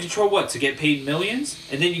 He's in control what? To get paid millions?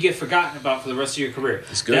 And then you get forgotten about for the rest of your career.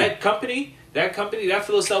 It's good. That company, that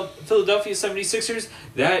Philadelphia 76ers,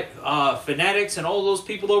 that Fanatics and all those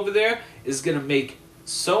people over there is going to make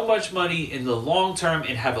so much money in the long term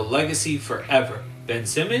and have a legacy forever. Ben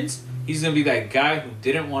Simmons, he's going to be that guy who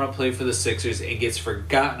didn't want to play for the Sixers and gets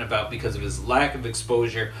forgotten about because of his lack of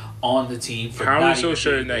exposure on the team. How are we so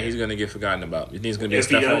sure that he's going to get forgotten about? You think it's going to be a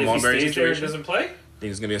Stephon Marbury situation? Doesn't play?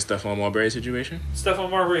 Think it's going to be a Stephon Marbury situation? Stephon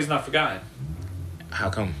Marbury is not forgotten. How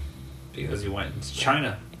come? Because he went to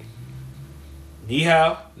China. Ni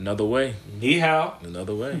hao. Another way. Ni hao.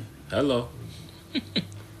 Another way. Hello.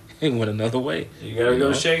 He went another way. You gotta go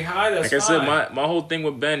to Shanghai. That's like fine. I said, my whole thing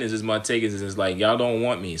with Ben is my take is like, y'all don't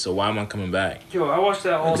want me, so why am I coming back? Yo, I watched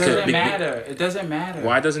that all It doesn't matter. It doesn't matter.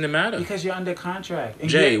 Why doesn't it matter? Because you're under contract. And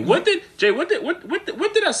Jay, what did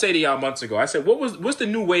I say to y'all months ago? I said, what's the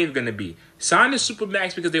new wave gonna be? Sign the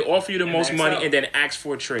Supermax because they offer you the most money and then ask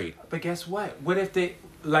for a trade. But guess what? What if they,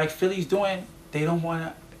 like Philly's doing, they don't want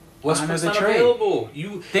to Westbrook's honor the not trade? available.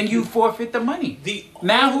 Then you forfeit the money.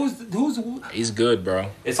 Now who's He's good,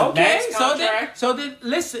 bro. It's a max contract. So then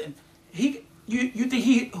listen, you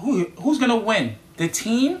think who's gonna win? The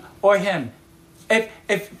team or him?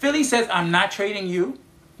 If Philly says I'm not trading you,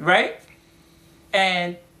 right?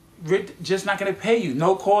 And we're just not gonna pay you,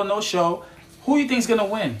 no call, no show. Who you think's gonna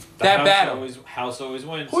win that battle? House always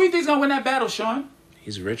wins. Who you think's gonna win that battle, Sean?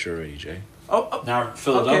 He's rich already, Jay. Oh, now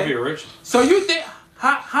Philadelphia rich. So you think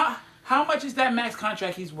How much is that max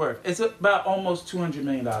contract he's worth? It's about almost $200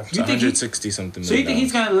 million. It's 160 something. So you think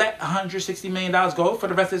he's gonna let $160 million go for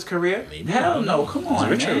the rest of his career? Maybe. Hell no! Come on,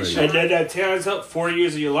 rich man. already. Sure. And then that tears up 4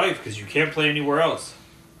 years of your life because you can't play anywhere else.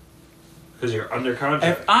 Because you're under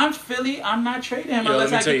contract. If I'm Philly, I'm not trading him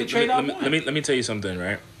unless I get the trade I want. Let me tell you something,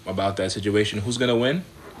 right? About that situation. Who's gonna win?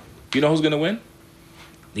 You know who's gonna win?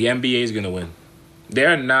 The NBA is gonna win.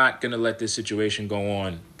 They're not gonna let this situation go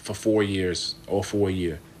on for 4 years or 4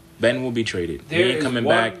 year. Ben will be traded. He ain't coming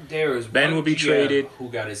back. Ben will be traded. Who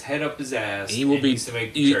got his head up his ass? He will be. Needs to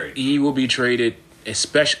make the trade. He will be traded.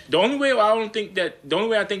 Especially the only way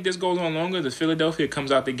I think this goes on longer is Philadelphia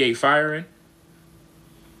comes out the gate firing,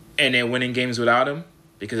 and they're winning games without him.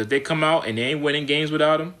 Because if they come out and they ain't winning games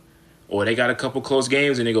without him, or they got a couple close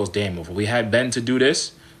games and it goes, damn, if we had Ben to do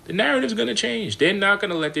this, the narrative's gonna change. They're not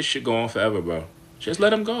gonna let this shit go on forever, bro. Just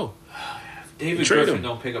let him go. David Trade Griffin him.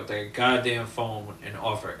 don't pick up that goddamn phone and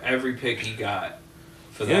offer every pick he got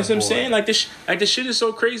for that. You know what I'm boy. saying? Like this shit is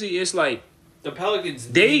so crazy. It's like The Pelicans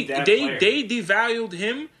they need that player. devalued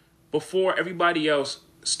him before everybody else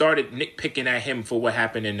started nitpicking at him for what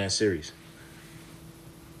happened in that series.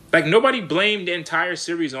 Like nobody blamed the entire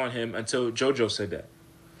series on him until JoJo said that.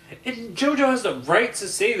 And JoJo has the right to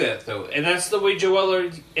say that though, and that's the way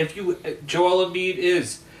Joel Embiid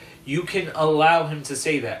is. You can allow him to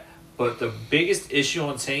say that, but the biggest issue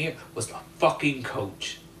on saying it was the fucking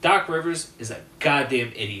coach. Doc Rivers is a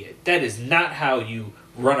goddamn idiot. That is not how you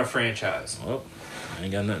run a franchise. Well, I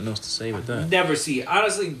ain't got nothing else to say with that. Never see.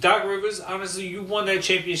 Honestly, Doc Rivers, you won that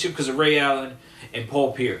championship because of Ray Allen and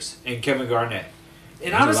Paul Pierce and Kevin Garnett.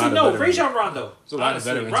 And There's honestly, a lot no, of veterans. Rajon Rondo. There's a lot of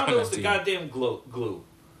Honestly, veterans on Rondo's that the team. goddamn glue.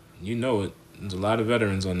 You know it. There's a lot of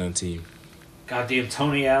veterans on that team. Goddamn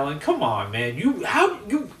Tony Allen. Come on, man.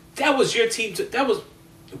 That was your team. That was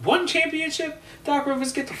one championship? Doc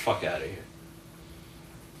Rivers, get the fuck out of here.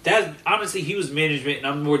 That honestly, he was management, and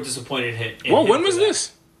I'm more disappointed in him. Well, when was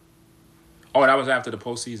this? Oh, that was after the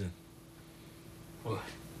postseason. What?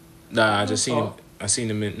 Nah, I just seen him. I seen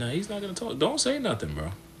him in. Nah, he's not gonna talk. Don't say nothing,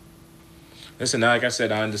 bro. Listen, like I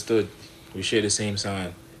said, I understood. We share the same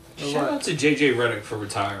sign. Shout out to JJ Redick for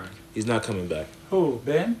retiring. He's not coming back. Who,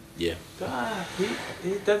 Ben? Yeah.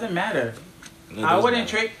 It doesn't matter. It I doesn't wouldn't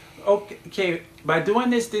matter. trade. Okay, by doing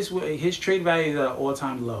this way, his trade value is at an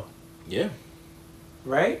all-time low, Yeah.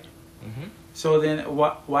 right? Mm-hmm. So then,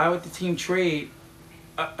 why would the team trade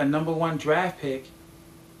a number one draft pick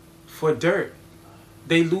for dirt?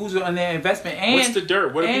 They lose on their investment. And What's the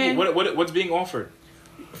dirt? What are and- people, what's being offered?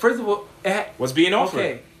 First of all, What's being offered?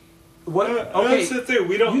 okay, okay. That's the thing.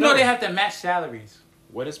 We don't You know they have to match salaries.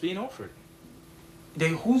 What is being offered?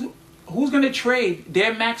 Who's gonna trade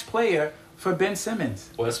their max player for Ben Simmons?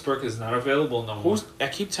 Westbrook is not available no more. I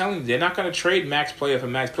keep telling you, they're not going to trade max player for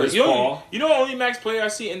max player. Chris You know, Paul. you know the only max player I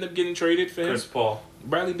see end up getting traded for him? Chris Paul.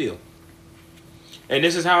 Bradley Beal. And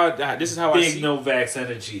this is how I Big see Novaks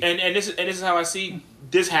energy. and this is how I see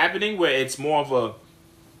this happening, where it's more of a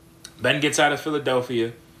Ben gets out of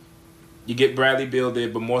Philadelphia, you get Bradley Beal there,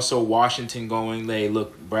 but more so Washington going, hey,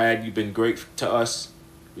 look, Brad, you've been great to us.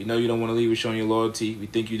 We know you don't want to leave. We're showing your loyalty. We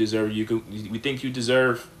think you deserve. We think you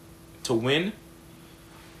deserve to win.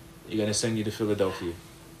 You're gonna send you to Philadelphia.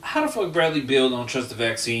 How the fuck Bradley Beal don't trust the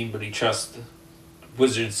vaccine, but he trusts the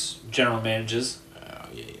Wizards general managers?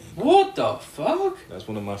 Yeah. What the fuck? That's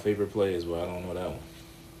one of my favorite players, but I don't know that one.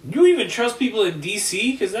 You even trust people in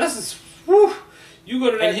DC? Because that's just, whew. You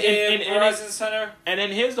go to that And Verizon Center. And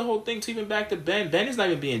then here's the whole thing, to even back to Ben. Ben is not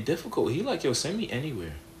even being difficult. He like, yo, send me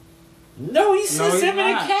anywhere. No, he said he's send me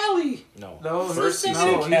to not. Cali. No. No, First he no, said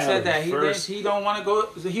he Cali. said that First- he don't want to go.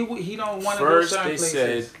 He don't want to go First certain they places.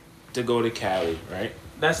 said to go to Cali, right?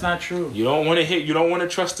 That's not true. You don't want to hit. You don't want to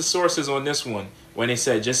trust the sources on this one. When they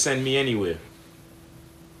said just send me anywhere.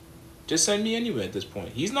 Just send me anywhere at this point.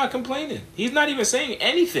 He's not complaining. He's not even saying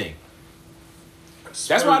anything.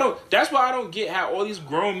 That's why I don't get how all these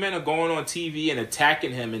grown men are going on TV and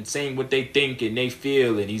attacking him and saying what they think and they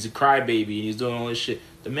feel, and he's a crybaby and he's doing all this shit.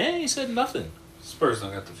 The man ain't said nothing. Spurs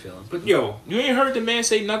don't got the feeling. But yo, You ain't heard the man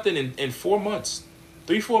say nothing in 4 months.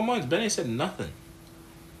 3-4 months. Ben ain't said nothing.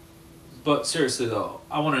 but seriously though,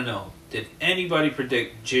 I want to know, did anybody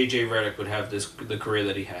predict JJ Redick would have the career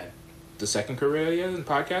that he had? The second career he has in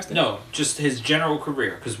podcasting? No, just his general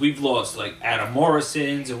career. Because we've lost like Adam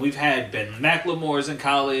Morrison's, and we've had Ben McLemore's in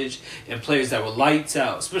college, and players that were lights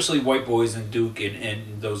out, especially white boys in Duke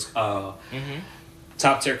and those top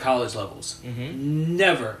tier college levels. Mm-hmm.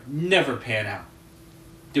 Never pan out.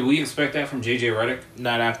 Did we expect that from JJ Redick?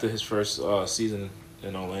 Not after his first season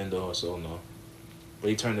in Orlando or so, no.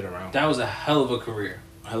 But he turned it around. That was a hell of a career.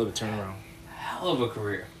 Hell of a turnaround. Hell of a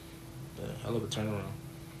career. Yeah, hell of a turnaround.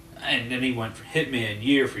 And then he went for hitman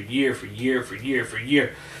year for year for year for year for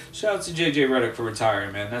year. Shout out to JJ Redick for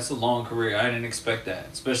retiring, man. That's a long career. I didn't expect that,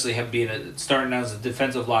 especially starting out as a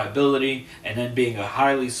defensive liability and then being a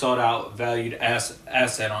highly sought out, valued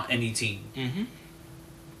asset on any team. Mm-hmm.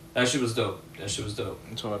 That shit was dope. That's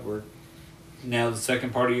hard work. Now the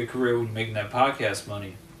second part of your career when you're making that podcast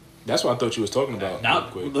money. That's what I thought you was talking about. Now,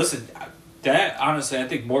 listen, that honestly, I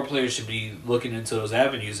think more players should be looking into those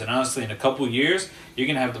avenues. And honestly, in a couple of years, you're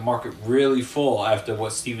gonna have the market really full after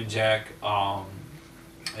what Steven Jack,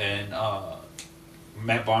 and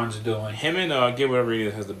Matt Barnes are doing. Him and Gilbert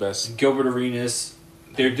Arenas has the best. Gilbert Arenas,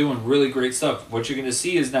 they're doing really great stuff. What you're gonna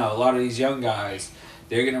see is now a lot of these young guys,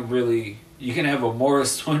 they're gonna really. You can have a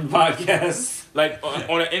Morris Twin podcast. Like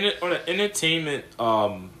on an entertainment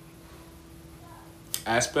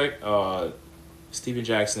aspect, Steven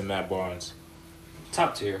Jackson and Matt Barnes,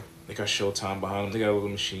 Top tier. they got Showtime behind them. They got a little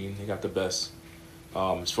machine. They got the best.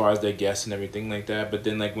 As far as their guests and everything like that. But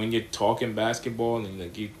then like when you're talking basketball and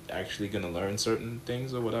like you actually gonna learn certain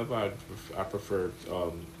things or whatever, I prefer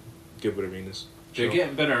Gilbert Arenas. They're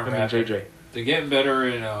getting better in rap. JJ. They're getting better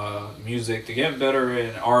in music. They're getting better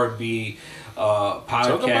in R&B,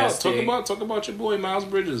 podcasting. Talk about your boy Miles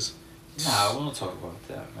Bridges. Nah, we don't talk about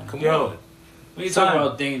that, man. Come Yo. on. We need to talk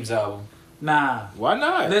about Dame's album. Nah. Why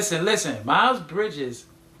not? Listen. Miles Bridges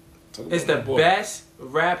Talk about is the my boy. best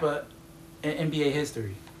rapper in NBA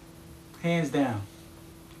history, hands down.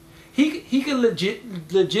 He could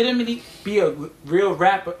legitimately be a real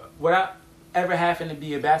rapper without ever having to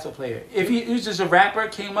be a basketball player. If he was just a rapper,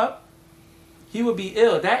 came up, he would be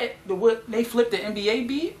ill. What they flipped the NBA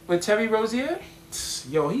beat with Terry Rozier.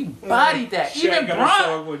 Yo, he bodied that. Shaq Even got a song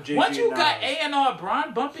Bron. with Jay-Z Once you and got Nas. A&R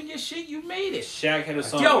Bron bumping your shit, you made it. Shaq had a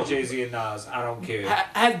song Yo. with Jay-Z and Nas. I don't care.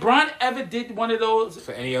 Has Bron ever did one of those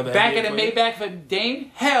For any other back NBA in the player? Maybach for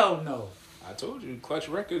Dame? Hell no. I told you, Clutch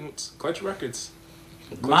Records. Clutch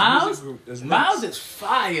Music Group is Miles next. is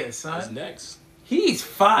fire, Is son. next. He's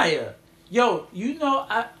fire. Yo, when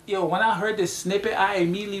I heard this snippet, I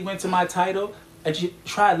immediately went to my title and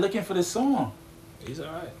tried looking for the song. He's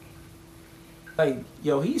alright. Like,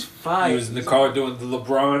 yo, he's fire. He was in the car doing the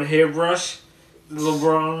LeBron hairbrush. The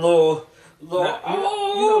LeBron little Now, you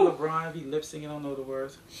know LeBron, if he lip syncing, don't know the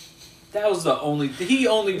words. That was the only. He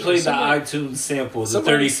only played the iTunes sample, the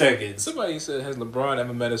 30 seconds. Somebody said, has LeBron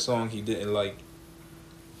ever met a song he didn't like?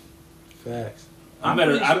 Facts. I met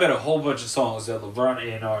a whole bunch of songs that LeBron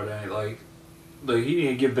A&R that like he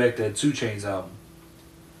didn't get back that 2 Chainz album.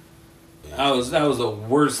 That was the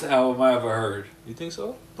worst album I ever heard. You think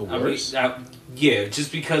so? The I mean, worst? yeah,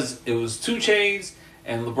 just because it was 2 Chainz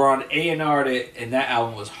and LeBron A&R'd it, and that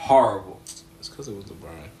album was horrible. It's because it was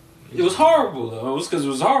LeBron. It was horrible though. It was because it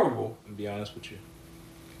was horrible. To be honest with you,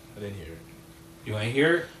 I didn't hear it. You ain't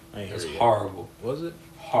hear it? I ain't It was heard it. horrible. Was it?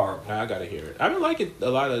 Horrible. Nah, I gotta hear it. I've been liking a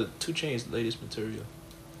lot of 2 Chainz' latest material.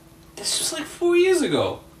 This was like 4 years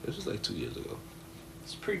ago. This was like 2 years ago.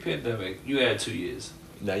 It's pre-pandemic. You had 2 years.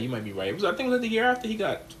 Nah, you might be right. I think it was the year after he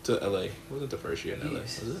got to LA. It wasn't the first year in LA,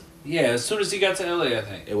 was it? Yeah, as soon as he got to LA, I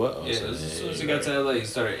think. It was? Oh, Yeah, so as soon as he you're got to LA, he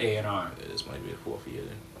started A&R. Yeah, this might be the 4th year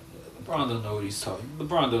then. LeBron don't know what he's talking.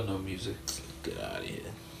 LeBron don't know music. Get out of here.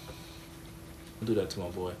 Don't do that to my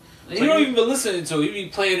boy. And he don't even be listening to it. He be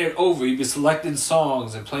playing it over. He be selecting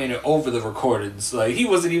songs and playing it over the recordings. Like he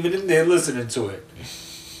wasn't even in there listening to it.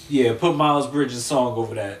 Yeah, put Miles Bridges' song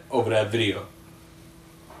over that video.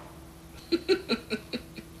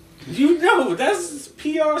 You know, that's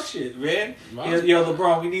PR shit, man. Yo,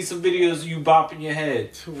 LeBron, we need some videos of you bopping your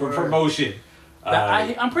head for Word. promotion.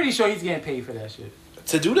 I'm pretty sure he's getting paid for that shit.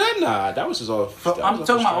 To do that? Nah, that was just all. I'm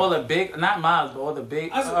talking about all the big, not Miles, but all the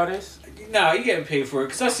big artists. Nah, you getting paid for it.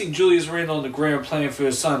 Because I see Julius Randle on the gram playing for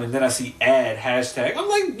his son, and then I see ad hashtag. I'm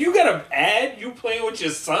like, you got an ad? You playing with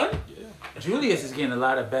your son? Julius is getting a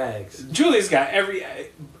lot of bags. Julius got every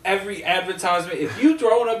advertisement. If you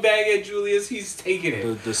throwing a bag at Julius, he's taking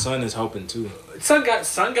it. The son is helping too. Son got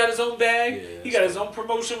his own bag. Yeah, He got his own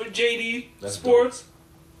promotion with JD That's Sports.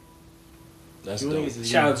 That's Julius dope. is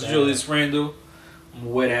Shout out to getting Julius Randle. I'm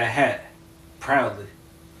gonna wear that hat proudly.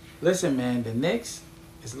 Listen, man, the Knicks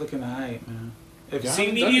is looking alright, man. If Yeah. See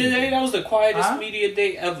haven't media done day? anything. That was the quietest Huh? media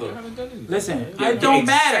day You ever. haven't done anything. Listen, Yeah, it don't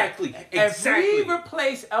exactly, matter. exactly. If we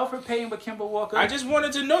replace Alfred Payton with Kemba Walker, I just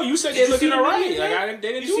wanted to know. You said You it's looking see alright. media Like day? they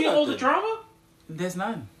didn't You do see nothing. all the drama? there's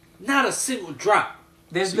none. Not a single drop.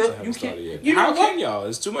 There's Season you haven't started can't. yet. You know How what? can y'all?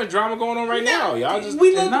 There's too much drama going on right now. Y'all just.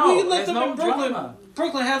 We There's let no them in Brooklyn. drama.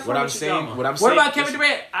 Brooklyn have What fun I'm with the saying. drama. What I'm What saying. about Kevin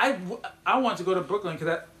Durant? I want to go to Brooklyn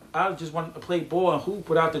because I just want to play ball and hoop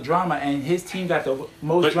without the drama, and his team got the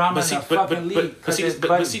most drama in the fucking league.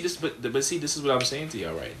 But see, this is what I'm saying to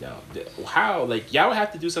y'all right now. How, like, y'all would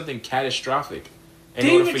have to do something catastrophic in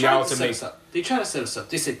order for y'all to make. They try to set us up.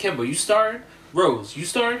 They said, Kemba, you starting? Rose, you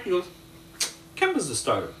starting? He goes, Kemba's the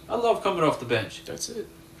starter. I love coming off the bench. That's it.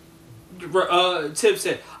 Tip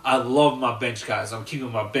said, I love my bench guys. I'm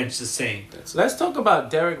keeping my bench the same. Let's talk about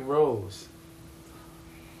Derrick Rose.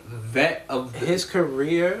 Vet of His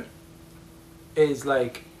career is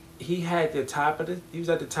like he was at the top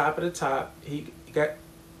of the top. He got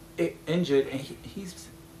injured, and he's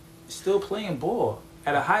still playing ball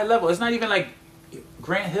at a high level. It's not even like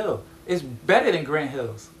Grant Hill. It's better than Grant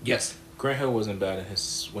Hill's. Yes. Grant Hill wasn't bad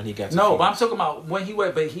when he got to No, Phoenix. but I'm talking about when he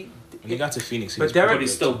went. When he got to Phoenix, but Derrick,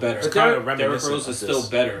 he's still better. It's kind of Derrick reminiscent Rose of is still this.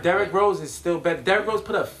 better. Derrick Rose is still better. Derrick Rose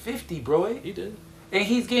put up 50, bro. He did. And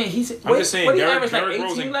he's I'm just saying, what he Derrick averaged, like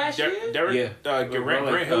Rose 18 and last year?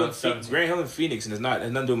 Grant Hill and Phoenix, and it's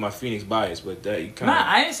nothing to do with my Phoenix bias, but you kind of. Nah,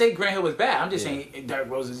 I didn't say Grant Hill was bad. I'm just saying Derrick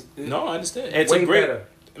Rose is No, I understand. It's way a great. better.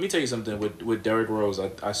 Let me tell you something with Derrick Rose.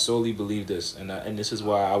 I solely believe this, and this is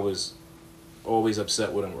why I was always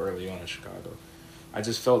upset with him early on in Chicago. I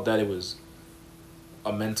just felt that it was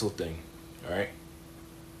a mental thing, all right?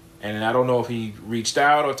 And I don't know if he reached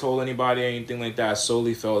out or told anybody or anything like that. I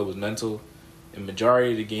solely felt it was mental. In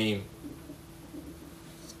majority of the game,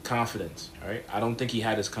 confidence, all right? I don't think he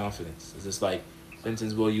had his confidence. It's just like, for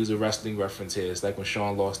instance, we'll use a wrestling reference here. It's like when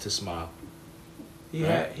Sean lost his smile. He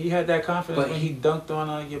had that confidence when he dunked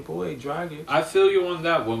on your boy Dragic. I feel you on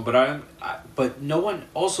that one, but no one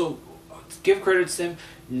also give credit to him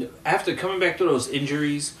after coming back to those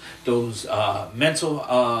injuries, those mental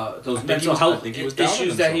health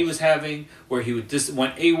issues that he was having, where he went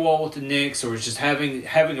AWOL with the Knicks, or was just having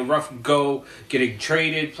a rough go, getting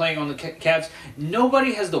traded, playing on the Cavs.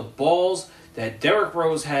 Nobody has the balls that Derrick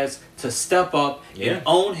Rose has to step up and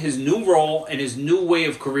own his new role and his new way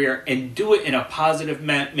of career and do it in a positive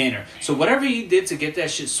manner. So whatever he did to get that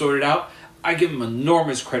shit sorted out, I give him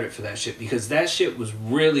enormous credit for that shit, because that shit was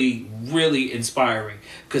really, really inspiring.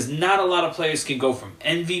 Because not a lot of players can go from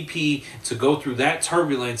MVP to go through that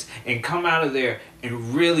turbulence and come out of there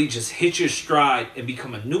and really just hit your stride and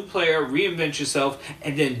become a new player, reinvent yourself,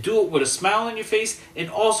 and then do it with a smile on your face and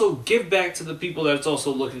also give back to the people that's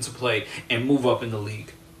also looking to play and move up in the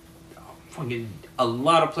league. Fucking a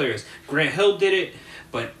lot of players. Grant Hill did it,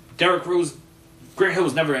 but Grant Hill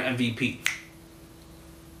was never an MVP.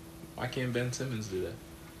 Why can't Ben Simmons do that?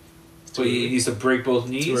 So he needs to break both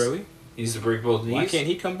knees? Too early? He needs to break both knees? Why can't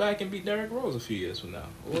he come back and beat Derrick Rose a few years from now?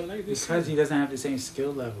 Well, because he doesn't have the same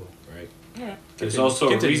skill level. Right. All right. There's also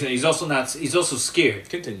a reason. He's also scared.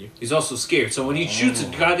 Continue. He's also scared. So when he shoots a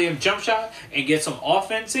goddamn jump shot and gets some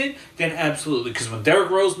offense in, then absolutely. Because when Derrick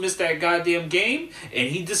Rose missed that goddamn game and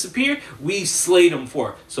he disappeared, we slayed him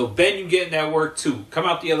for it. So Ben, you getting that work too. Come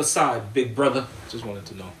out the other side, big brother. Just wanted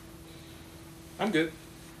to know. I'm good.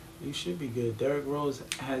 You should be good. Derrick Rose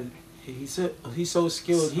he's so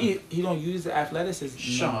skilled. He don't use the athleticism.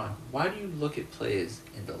 Sean, why do you look at players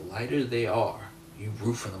and the lighter they are, you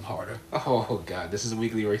root for them harder? Oh God, this is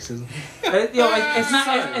weekly racism.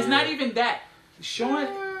 It's not even that. Sean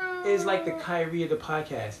is like the Kyrie of the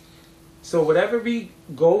podcast. So whatever we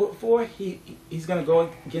go for, he's gonna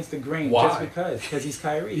go against the grain. Why? Just because he's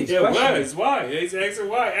Kyrie. He's why? He's asking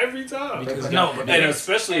why every time. And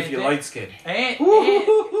especially if you're light skinned. And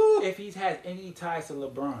if he has any ties to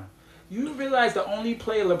LeBron. You realize the only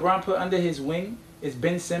player LeBron put under his wing is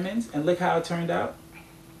Ben Simmons, and look how it turned out.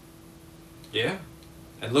 Yeah.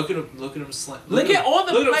 And look at him Look at all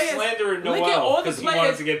the players. Slandering Look at all the because he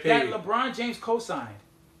wanted to get players paid. that LeBron James co-signed.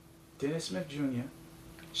 Dennis Smith Jr.,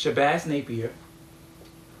 Shabazz Napier.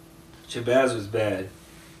 Shabazz was bad.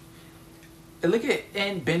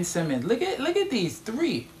 And Ben Simmons. Look at these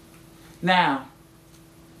three. Now,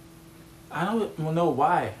 I don't know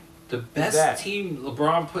why. The best team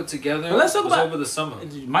LeBron put together was about over the summer.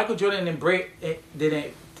 Michael Jordan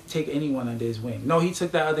didn't take anyone under his wing. No, he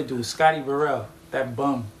took that other dude, Scotty Burrell, that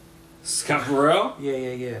bum. Scott Burrell?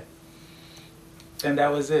 Yeah. And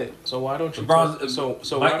that was it. So why don't you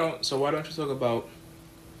LeBron's, why don't you talk about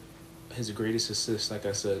his greatest assist, like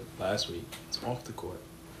I said last week? It's off the court.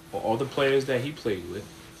 For all the players that he played with,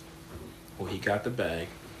 he got the bag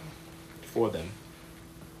for them.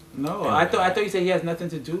 No, I thought you said he has nothing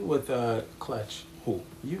to do with Clutch. Who?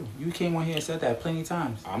 You came on here and said that plenty of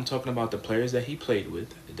times. I'm talking about the players that he played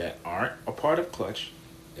with that aren't a part of Clutch,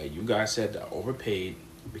 that you guys said are overpaid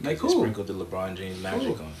because they sprinkled the LeBron James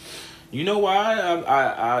magic on. You know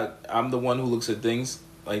why I'm the one who looks at things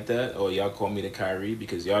like that, or y'all call me the Kyrie,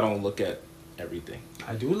 because y'all don't look at everything.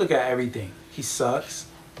 I do look at everything. He sucks.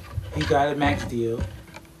 He got a max deal.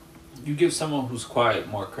 You give someone who's quiet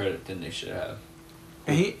more credit than they should have.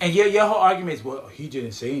 And your whole argument is, well, he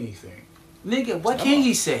didn't say anything. Nigga, what can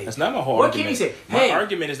he say? That's not my whole what argument. What can he say? My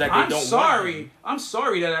argument is that they don't want him. I'm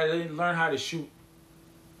sorry that I didn't learn how to shoot.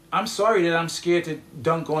 I'm sorry that I'm scared to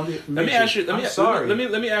dunk on the. Let me ask you. I'm sorry.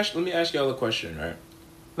 Let me ask y'all a question, right?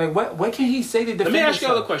 Like what can he say to defend Let me ask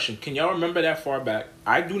y'all a himself? question. Can y'all remember that far back?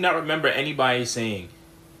 I do not remember anybody saying,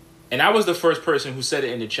 and I was the first person who said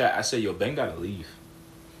it in the chat. I said, "Yo, Ben gotta leave."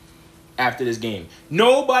 After this game,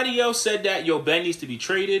 nobody else said that. Yo, Ben needs to be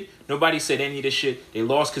traded. Nobody said any of this shit. They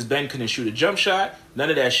lost because Ben couldn't shoot a jump shot. None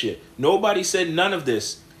of that shit. Nobody said none of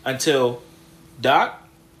this until Doc,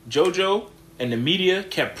 JoJo, and the media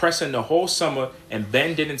kept pressing the whole summer, and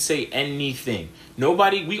Ben didn't say anything.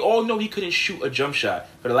 We all know he couldn't shoot a jump shot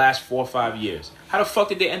for the last 4 or 5 years. How the fuck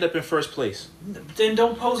did they end up in first place? Then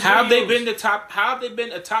don't post How have they videos.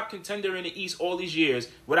 been a top contender in the East all these years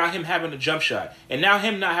without him having a jump shot? And now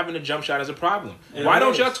him not having a jump shot is a problem. Why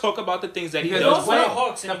don't y'all talk about the things that he Because does Those are the well?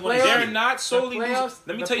 Hawks. They're not solely the playoffs- losing.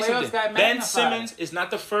 Let me the tell you playoffs something. got Ben magnified. Simmons is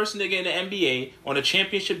not the first nigga in the NBA on a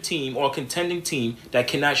championship team or a contending team that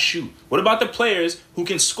cannot shoot. What about the players who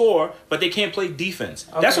can score but they can't play defense?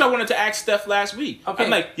 That's Okay. what I wanted to ask Steph last week. Okay. I'm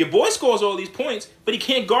like, your boy scores all these points, but he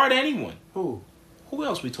can't guard anyone. Who? Who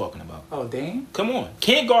else we talking about? Oh, Dame? Come on,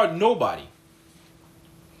 can't guard nobody.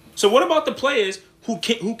 So what about the players who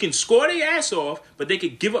can score their ass off, but they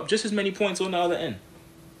could give up just as many points on the other end?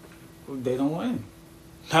 They don't win.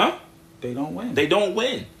 Huh? They don't win. They don't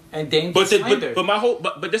win. And Dame But gets slandered.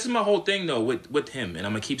 but this is my whole thing though with him, and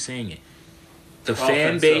I'm gonna keep saying it. The Offense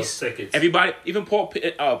fan base, sells tickets. everybody, even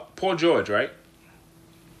Paul George, right?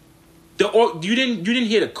 You didn't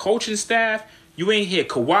hear the coaching staff. You ain't hear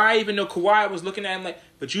Kawhi, even though Kawhi was looking at him like,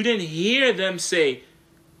 but you didn't hear them say,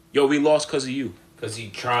 "Yo, we lost because of you." Because he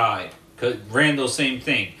tried. Cause Randall, same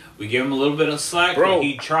thing. We give him a little bit of slack, Bro, but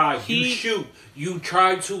he tried. You shoot. You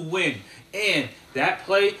tried to win. And that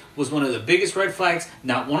play was one of the biggest red flags.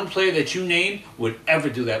 Not one player that you named would ever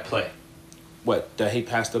do that play. What? That he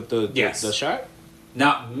passed up the shot?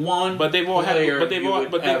 Not one. But they've all player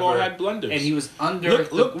had had blunders. And he was under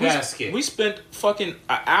the basket. We spent fucking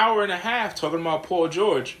an hour and a half talking about Paul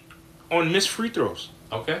George on missed free throws.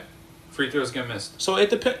 Okay. Free throws get missed. So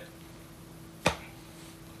it depends.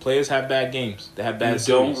 Players have bad games. They have bad You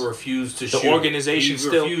series. don't refuse to The shoot. organization he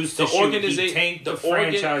still- refused the to shoot. organiza- He tanked the the organ-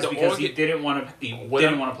 franchise the because he organ- didn't want to. He What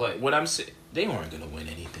didn't I'm- want to play. What I'm saying, they weren't gonna win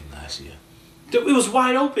anything last year. It was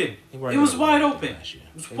wide open. They It weren't was gonna wide win open. anything last year.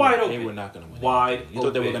 It was They wide were- open. They were not gonna win. Wide anything. You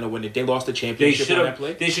thought they were open. gonna win it. They lost the They championship should on that play.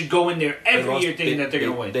 have. They should go in there They every lost- year thinking that they're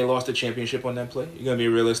gonna win. They lost the championship on that play. You're gonna be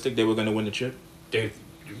realistic. They were gonna win the chip.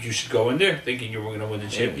 You should go in there thinking you were going to win the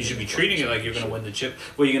chip. Yeah, You should be yeah, treating it like you're going to win the chip.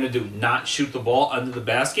 What are you going to do? Not shoot the ball under the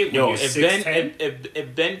basket when Yo, you're if 6'10"?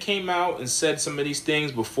 if Ben came out and said some of these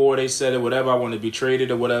things before they said it, whatever, I want to be traded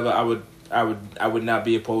or whatever, I would not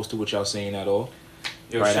be opposed to what y'all saying at all.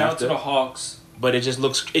 Yo, right shout out after. to the Hawks. But it just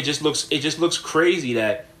looks crazy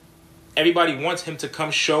that everybody wants him to come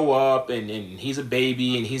show up and he's a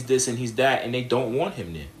baby and he's this and he's that and they don't want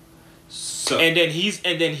him there. So And then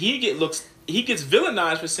he gets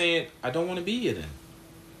villainized for saying, I don't want to be here then.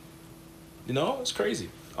 You know, it's crazy.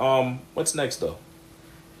 What's next though?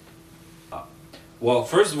 well,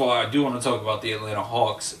 first of all, I do want to talk about the Atlanta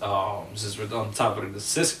Hawks. Since we're on the topic of the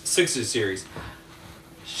Sixers series,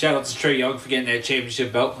 shout out to Trae Young for getting that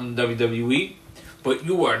championship belt from the WWE. But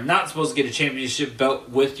you are not supposed to get a championship belt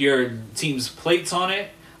with your team's plates on it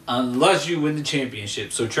unless you win the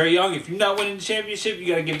championship. So Trae Young, if you're not winning the championship, you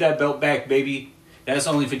gotta give that belt back, baby. That's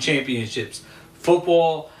only for championships.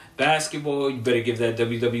 Football, basketball, you better give that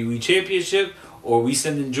WWE championship, or we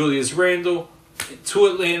sending Julius Randle to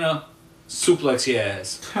Atlanta, suplex your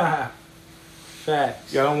ass.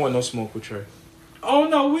 Facts. Y'all don't want no smoke with Trey. Oh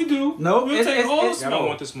no, we do. No, we'll it's- take it's- all the it's- Y'all don't smoke.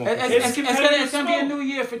 want the smoke. It's gonna be a new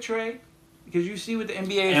year for Trey. Because you see what the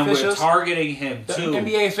NBA And we're officials... targeting him The too.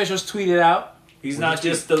 NBA officials tweeted out. He's What not did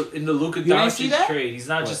you just in the Luka You didn't see Doncic that? trade. He's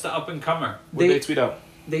not What? just the up and comer. What did they tweet out?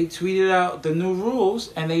 They tweeted out the new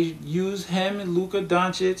rules, and they used him and Luka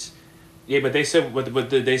Doncic. Yeah, but they said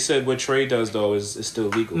they said what Trey does though is still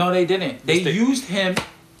legal. No, they didn't. They Yes, they- used him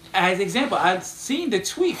as example. I've seen the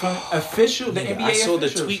tweet from the Nigga, NBA I saw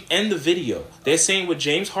officials. the tweet and the video. They're saying what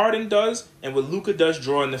James Harden does and what Luka does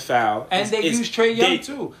drawing the foul. And they used Trey Young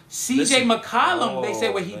too. CJ Listen. McCollum, they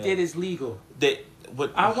said what he man. did is legal.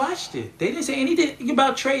 What I watched it. They didn't say anything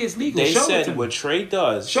about Trey is legal. they Show it to said me. what Trey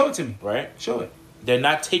does, Show it to me. right? Show it. They're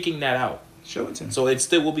not taking that out, Show it to me. so it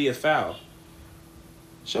still will be a foul.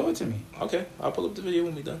 Show it to me. Okay, I'll pull up the video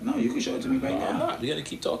when we're done. No, you can show it to me right I'm now. not. We gotta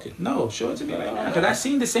keep talking. No, show it to me right now. Because I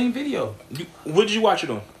seen the same video. What did you watch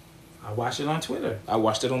it on? I watched it on Twitter. I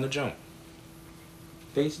watched it on the jump.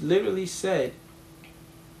 They literally said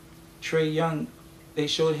Trae Young. They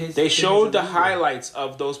showed his. They showed the illegal. highlights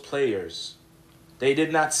of those players. They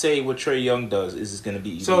did not say what Trae Young does is going to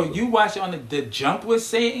be illegal. So you watched it on the jump was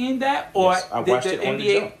saying that, or Yes, I watched did it the on NBA?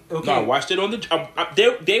 the jump. Okay. No, I watched it on the jump.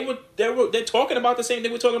 They're talking about the same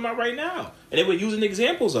thing we're talking about right now, and they were using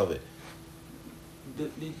examples of it.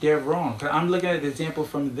 They're wrong. 'Cause I'm looking at the example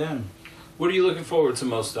from them. What are you looking forward to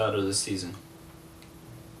most out of this season?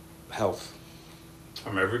 Health.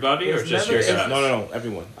 From everybody, or It's just never- your it's- guys? No,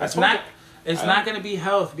 everyone. It's not. It's not going to be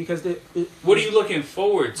health because What are you looking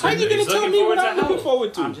forward to? How are you going He's to tell looking me forward what to I'm looking health.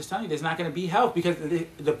 forward to? I'm just telling you, there's not going to be health because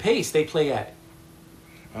the pace they play at.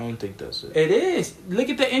 I don't think that's it. It is. Look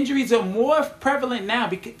at the injuries are more prevalent now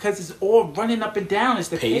because it's all running up and down. It's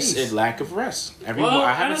the Pace pace. and lack of rest. Everyone, Well,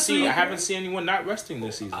 I haven't honestly- seen anyone not resting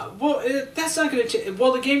this season. That's not going to change.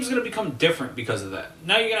 Well, the game's going to become different because of that.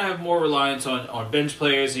 Now you're going to have more reliance on bench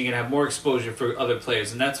players, and you're going to have more exposure for other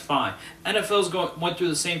players, and that's fine. NFL's went through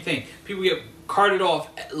the same thing. People get carted off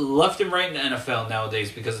left and right in the NFL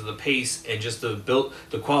nowadays because of the pace and just the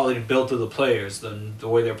quality built of the players, the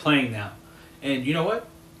way they're playing now. And you know what?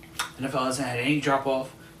 NFL hasn't had any drop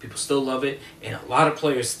off. People still love it, and a lot of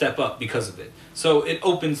players step up because of it. So it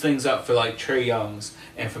opens things up for like Trae Young's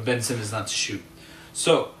and for Ben Simmons not to shoot.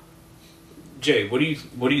 So, Jay, what do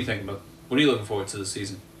you think about? What are you looking forward to this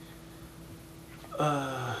season?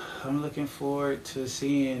 I'm looking forward to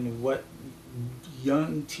seeing what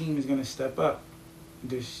young team is going to step up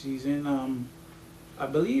this season. I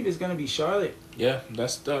believe it's going to be Charlotte. Yeah,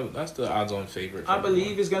 that's the odds-on favorite. for I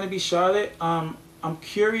believe it's going to be Charlotte. I'm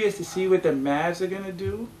curious to see what the Mavs are going to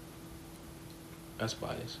do. That's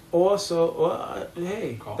biased. Also,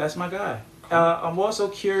 hey, Call. that's my guy. I'm also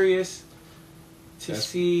curious to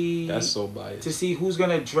see That's so biased. to see who's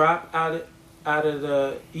going to drop out of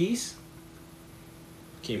the East.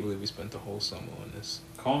 Can't believe we spent the whole summer on this.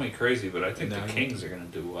 Call me crazy, but I think Nah. the Kings are going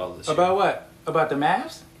to do well this About year. what? About the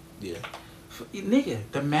Mavs? Yeah. Nigga,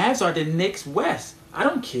 the Mavs are the Knicks West. I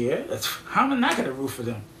don't care. How am I not gonna root for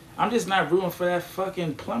them? I'm just not rooting for that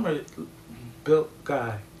fucking plumber built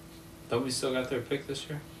guy. Don't we still got their pick this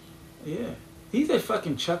year? Yeah. He's a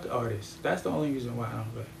fucking Chuck artist. That's the only reason why I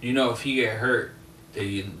don't bet. You know, if he get hurt,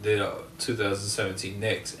 the 2017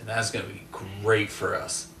 Knicks, and that's going to be great for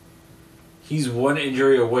us. He's one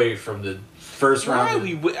injury away from the first round.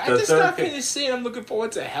 I just not finished saying I'm looking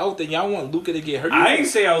forward to health, and y'all want Luka to get hurt. I didn't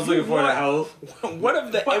say I was looking forward to want- health. One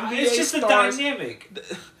of the But NBA it's just stars, a dynamic.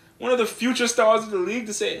 one of the future stars of the league,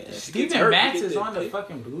 to say Steven Matz is on the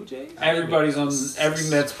fucking Blue Jays? Everybody's on. Every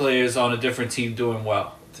Mets player is on a different team doing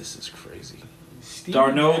well. This is crazy. Steven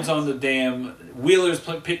Darnold's Matz? on the damn. Wheeler's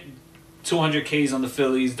 200 Ks on the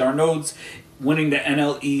Phillies. Darnold's winning the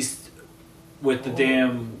NL East with the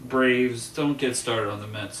damn Braves. Don't get started on the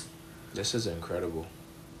Mets. This is incredible.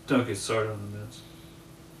 Don't get started on the Mets.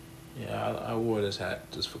 Yeah, I wore this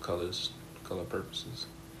hat just for color purposes.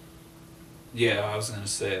 Yeah, I was gonna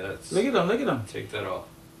say that. Look at him. Take that off.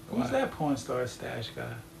 Who's Why? that porn star stash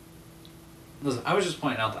guy? Listen, I was just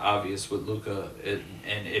pointing out the obvious with Luka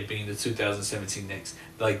and it being the 2017 Knicks.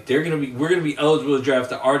 Like we're gonna be eligible to draft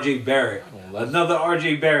the R.J. Barrett, I don't love another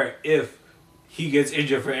R.J. Barrett if he gets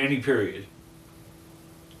injured for any period.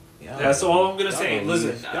 Yeah, That's all I'm gonna y'all say. gonna Listen,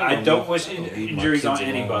 leave- y'all I gonna don't leave- wish y'all gonna leave my injuries on kids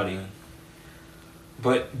alone, anybody. man.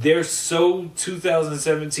 But they're so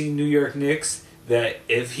 2017 New York Knicks that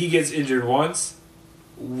if he gets injured once,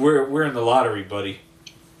 we're in the lottery, buddy.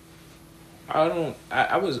 I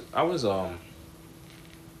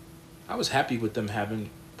was happy with them having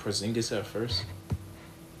Porzingis at first.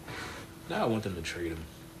 Now I want them to trade him.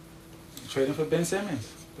 Trade him for Ben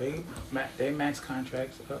Simmons. They max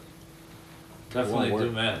contracts up. Definitely Won't do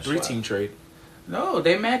work. match. 3-team trade. No,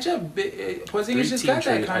 they match up. Porzingis just 3-team got that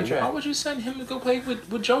trade. contract. Why would you send him to go play with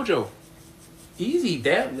JoJo? Easy.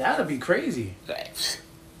 That'd be crazy.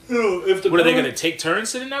 If the What are they gonna take turns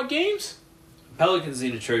sitting out games? Pelicans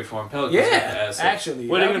need to trade for him. Pelicans got the Yeah, assets. actually.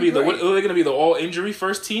 What are they that'd gonna be? great. Are they gonna be the all injury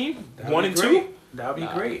first team? That'd 1 be and great. 2? That'd be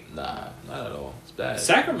great. Nah, not at all. It's bad.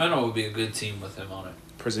 Sacramento would be a good team with him on it.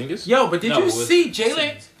 Porzingis? Yo, but did No, you with see Jalen?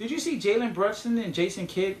 Simmons. Did you see Jalen Brunson and Jason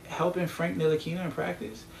Kidd helping Frank Ntilikina in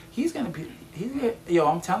practice? He's gonna be. Yo,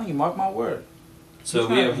 I'm telling you, mark my word. So He's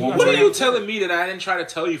we not- have he's one not What more. are you telling me that I didn't try to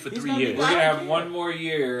tell you for He's 3 gonna be years? We're gonna have Yeah. one more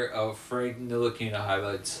year of Frank Ntilikina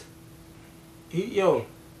highlights. Yo,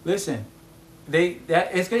 listen,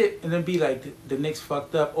 it's gonna be like the Knicks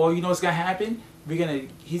fucked up, or you know what's gonna happen?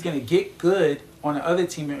 He's gonna get good on the other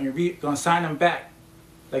team and we're gonna sign him back,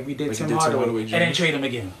 like we did Like you Tim did Tim Hardaway, Hardaway and then Jr.? trade him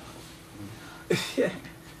again.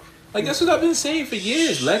 Like, that's what I've been saying for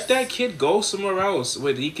years. Let that kid go somewhere else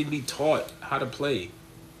where he can be taught how to play.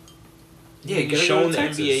 Yeah, He's shown the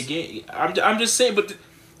NBA game. I'm just saying, but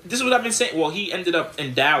this is what I've been saying. Well, he ended up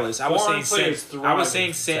in Dallas. I was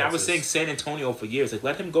saying San Antonio for years. Like,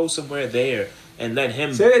 let him go somewhere there and let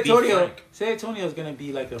him San be Antonio. frank. San Antonio's gonna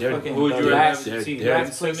be like the They're- fucking Who would you last rather see? they're- Ben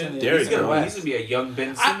place in Simmons? the He's they're gonna be a young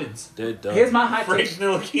Ben Simmons. They're done. Here's my hot Frank take.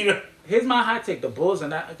 Ntilikina. Here's my hot take. The Bulls are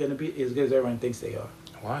not gonna be as good as everyone thinks they are.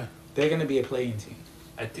 Why? They're gonna be a playing team.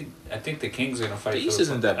 I think the Kings are gonna fight. The for East the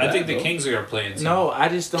isn't that I bad, think the though. Kings are gonna play in. No, I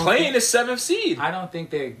just don't. Playing think, the 7th seed. I don't think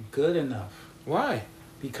they're good enough Why?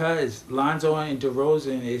 because Lonzo and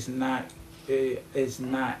DeRozan is not. It's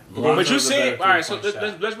not. Lonzo's But you're a saying, better all right, so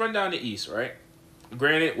three-point shot. let's run down the East, right?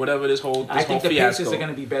 Granted, whatever this whole I think the fiasco. Pacers are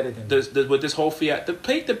gonna be better than them. With this whole fiasco,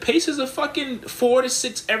 the Pacers are fucking 4 to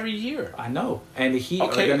 6 every year. I know, and the Heat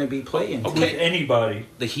Okay. are gonna be playing. Okay. With anybody.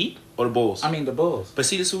 The Heat or the Bulls? I mean the Bulls. But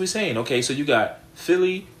see, this is what we're saying. Okay, so you got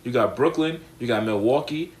Philly, you got Brooklyn, you got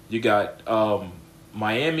Milwaukee, you got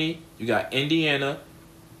Miami, you got Indiana,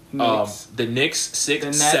 Knicks. the Knicks 6,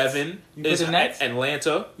 The Nets. 7 You put is the Nets?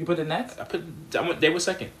 Atlanta. You put the Nets. They were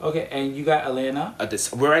second. Okay, and you got Atlanta,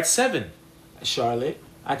 We're at 7. Charlotte.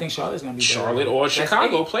 I think Charlotte's gonna be better. Charlotte or That's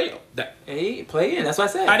Chicago play. Eight play in. That's what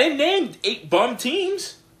I said. I didn't name 8 bum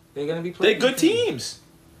teams. They're gonna be They're playing. good teams.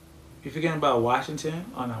 You're forgetting about Washington.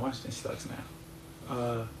 Oh no, Washington sucks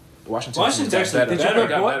now. Washington's got actually better. Did you better. put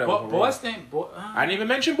Got better Bo- overall. Boston? I didn't even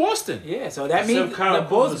mention Boston. Yeah, so that means Except Kyle the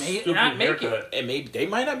Bulls Kuzma's may stupid not make it. haircut. And maybe they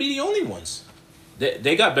might not be the only ones.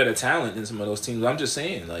 They got better talent than some of those teams. I'm just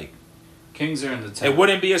saying, like, Kings are in the it 10.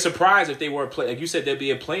 wouldn't be a surprise if they were like you said, they'd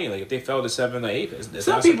be a plane. Like if they fell to 7 or 8. It's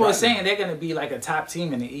Some not people are surprising. saying they're gonna be like a top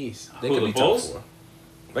team in the East. They Who, could the be Bulls? top 4.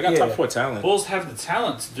 They got Yeah. top 4 talent. Bulls have the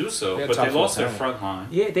talent to do so, They have but top they four lost their talent. front line.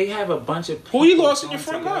 Yeah, they have a bunch of. Who you people lost in your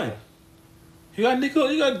thrown front together. line? You got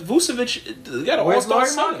Nikola, you got Vucevic. You got an Where's all-star Laurie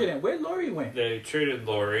center. Marketing? Where Laurie went? They traded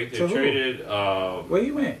Laurie. They To who? traded Where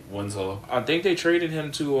you went? Winslow. I think they traded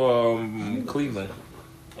him to Cleveland.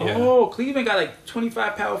 Yeah. Oh, Cleveland got like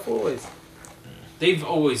 25 power forwards. They've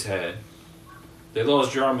always had. They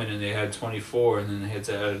lost Drummond and they had 24, and then they had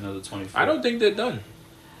to add another 24. I don't think they're done.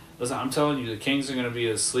 Listen, I'm telling you, the Kings are going to be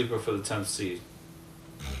a sleeper for the 10th seed.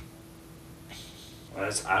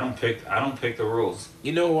 I don't pick the rules.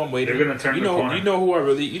 You know who I'm waiting. They're gonna turn you the know, corner. You know who I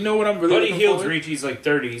really. You know what I'm really. Buddy looking Hield's forward? reach. He's like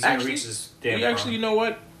 30. He's going to Actually- reach his damn You actually, you prime. know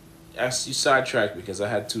what? You sidetracked because I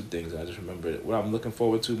had 2 things. I just remembered it. What I'm looking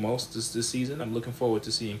forward to most this season, I'm looking forward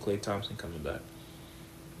to seeing Klay Thompson coming back.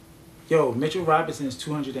 Yo, Mitchell Robinson is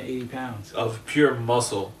 280 pounds. Of pure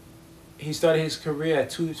muscle. He started his career at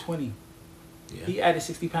 220. Yeah. He added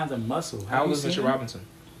 60 pounds of muscle. How old is Mitchell him? Robinson?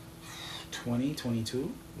 20,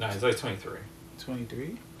 22, No, he's like 23.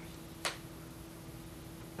 23.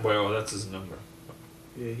 Well, that's his number.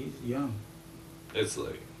 Yeah, he's young. It's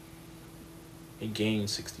like... He gained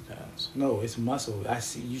 60 pounds. No, it's muscle. I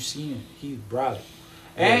see. You seen him. He's brolic.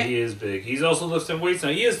 Yeah, And he is big. He's also lifting weights now.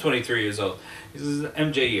 He is 23 years old. This is an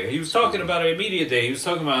MJ year. He was talking about it media day. He was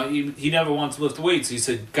talking about he never wants to lift weights. He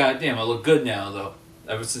said, God damn, I look good now, though,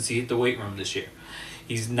 ever since he hit the weight room this year.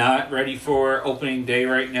 He's not ready for opening day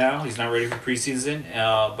right now. He's not ready for preseason,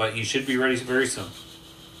 but he should be ready very soon.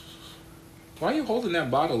 Why are you holding that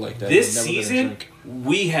bottle like that? This You're never gonna season, drink?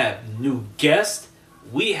 we have new guests.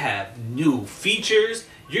 We have new features.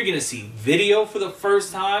 You're going to see video for the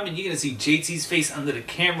first time, and you're going to see JT's face under the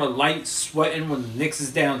camera light sweating when the Knicks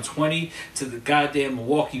is down 20 to the goddamn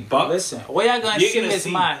Milwaukee Bucks. listen, what y'all gonna You're see gonna is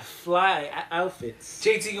see- my fly outfits.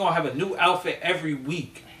 JT going to have a new outfit every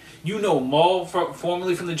week. You know Maul,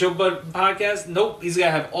 formerly from the Joe Budden podcast? Nope, he's going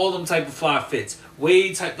to have all them type of fly fits.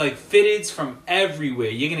 Way type, like fitteds from everywhere.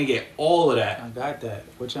 You're going to get all of that. I got that.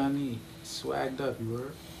 What y'all need? Swagged up, you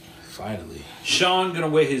heard? Finally. Sean gonna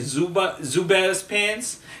wear his Zubaz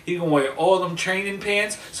pants. He gonna wear all them training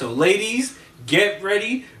pants. So ladies, get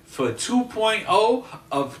ready for 2.0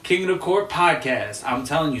 of King of the Court podcast. I'm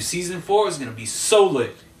telling you, season 4 is gonna be so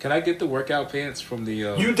lit. Can I get the workout pants from the?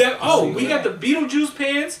 We got the Beetlejuice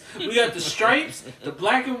pants. We got the stripes, the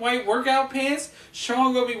black and white workout pants.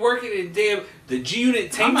 Sean gonna be working in the G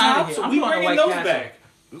Unit tank I'm outta top. here. So I'm we going to bringing White those Castle. back.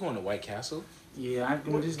 We're going to White Castle. Yeah,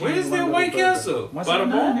 I'm just Where's getting that one White little burger. Castle? By the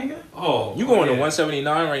 179, mall? nigga. Oh, You going to yeah.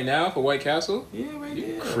 179 right now for White Castle? Yeah, right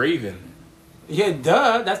there. Craven. Yeah,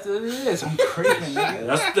 duh. That's the it is. I'm craving,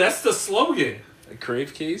 nigga. That's the slogan. A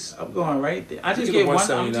Crave case. I'm going right there. I just Nigga, get one. I'm just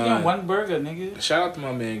 179. getting one burger, nigga. Shout out to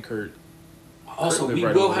my man Kurt. Also, Kurt we live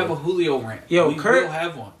right will over have a there. Julio rant. Yo, we Kurt- will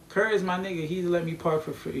have one. Kurt is my nigga. He's let me park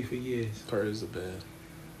for free for years. Kurt is the best.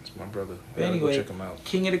 It's my brother. But Gotta go anyway, check him out.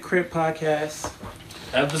 King of the Crib podcast.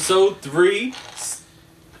 Episode 3.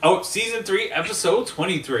 Oh, season 3, episode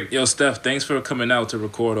 23. Yo, Steph, thanks for coming out to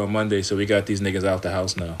record on Monday. So we got these niggas out the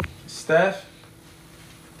house now. Steph,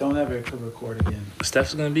 don't ever record again.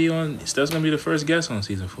 Steph's gonna be the first guest on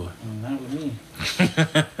season 4. Not with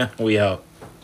me. We out.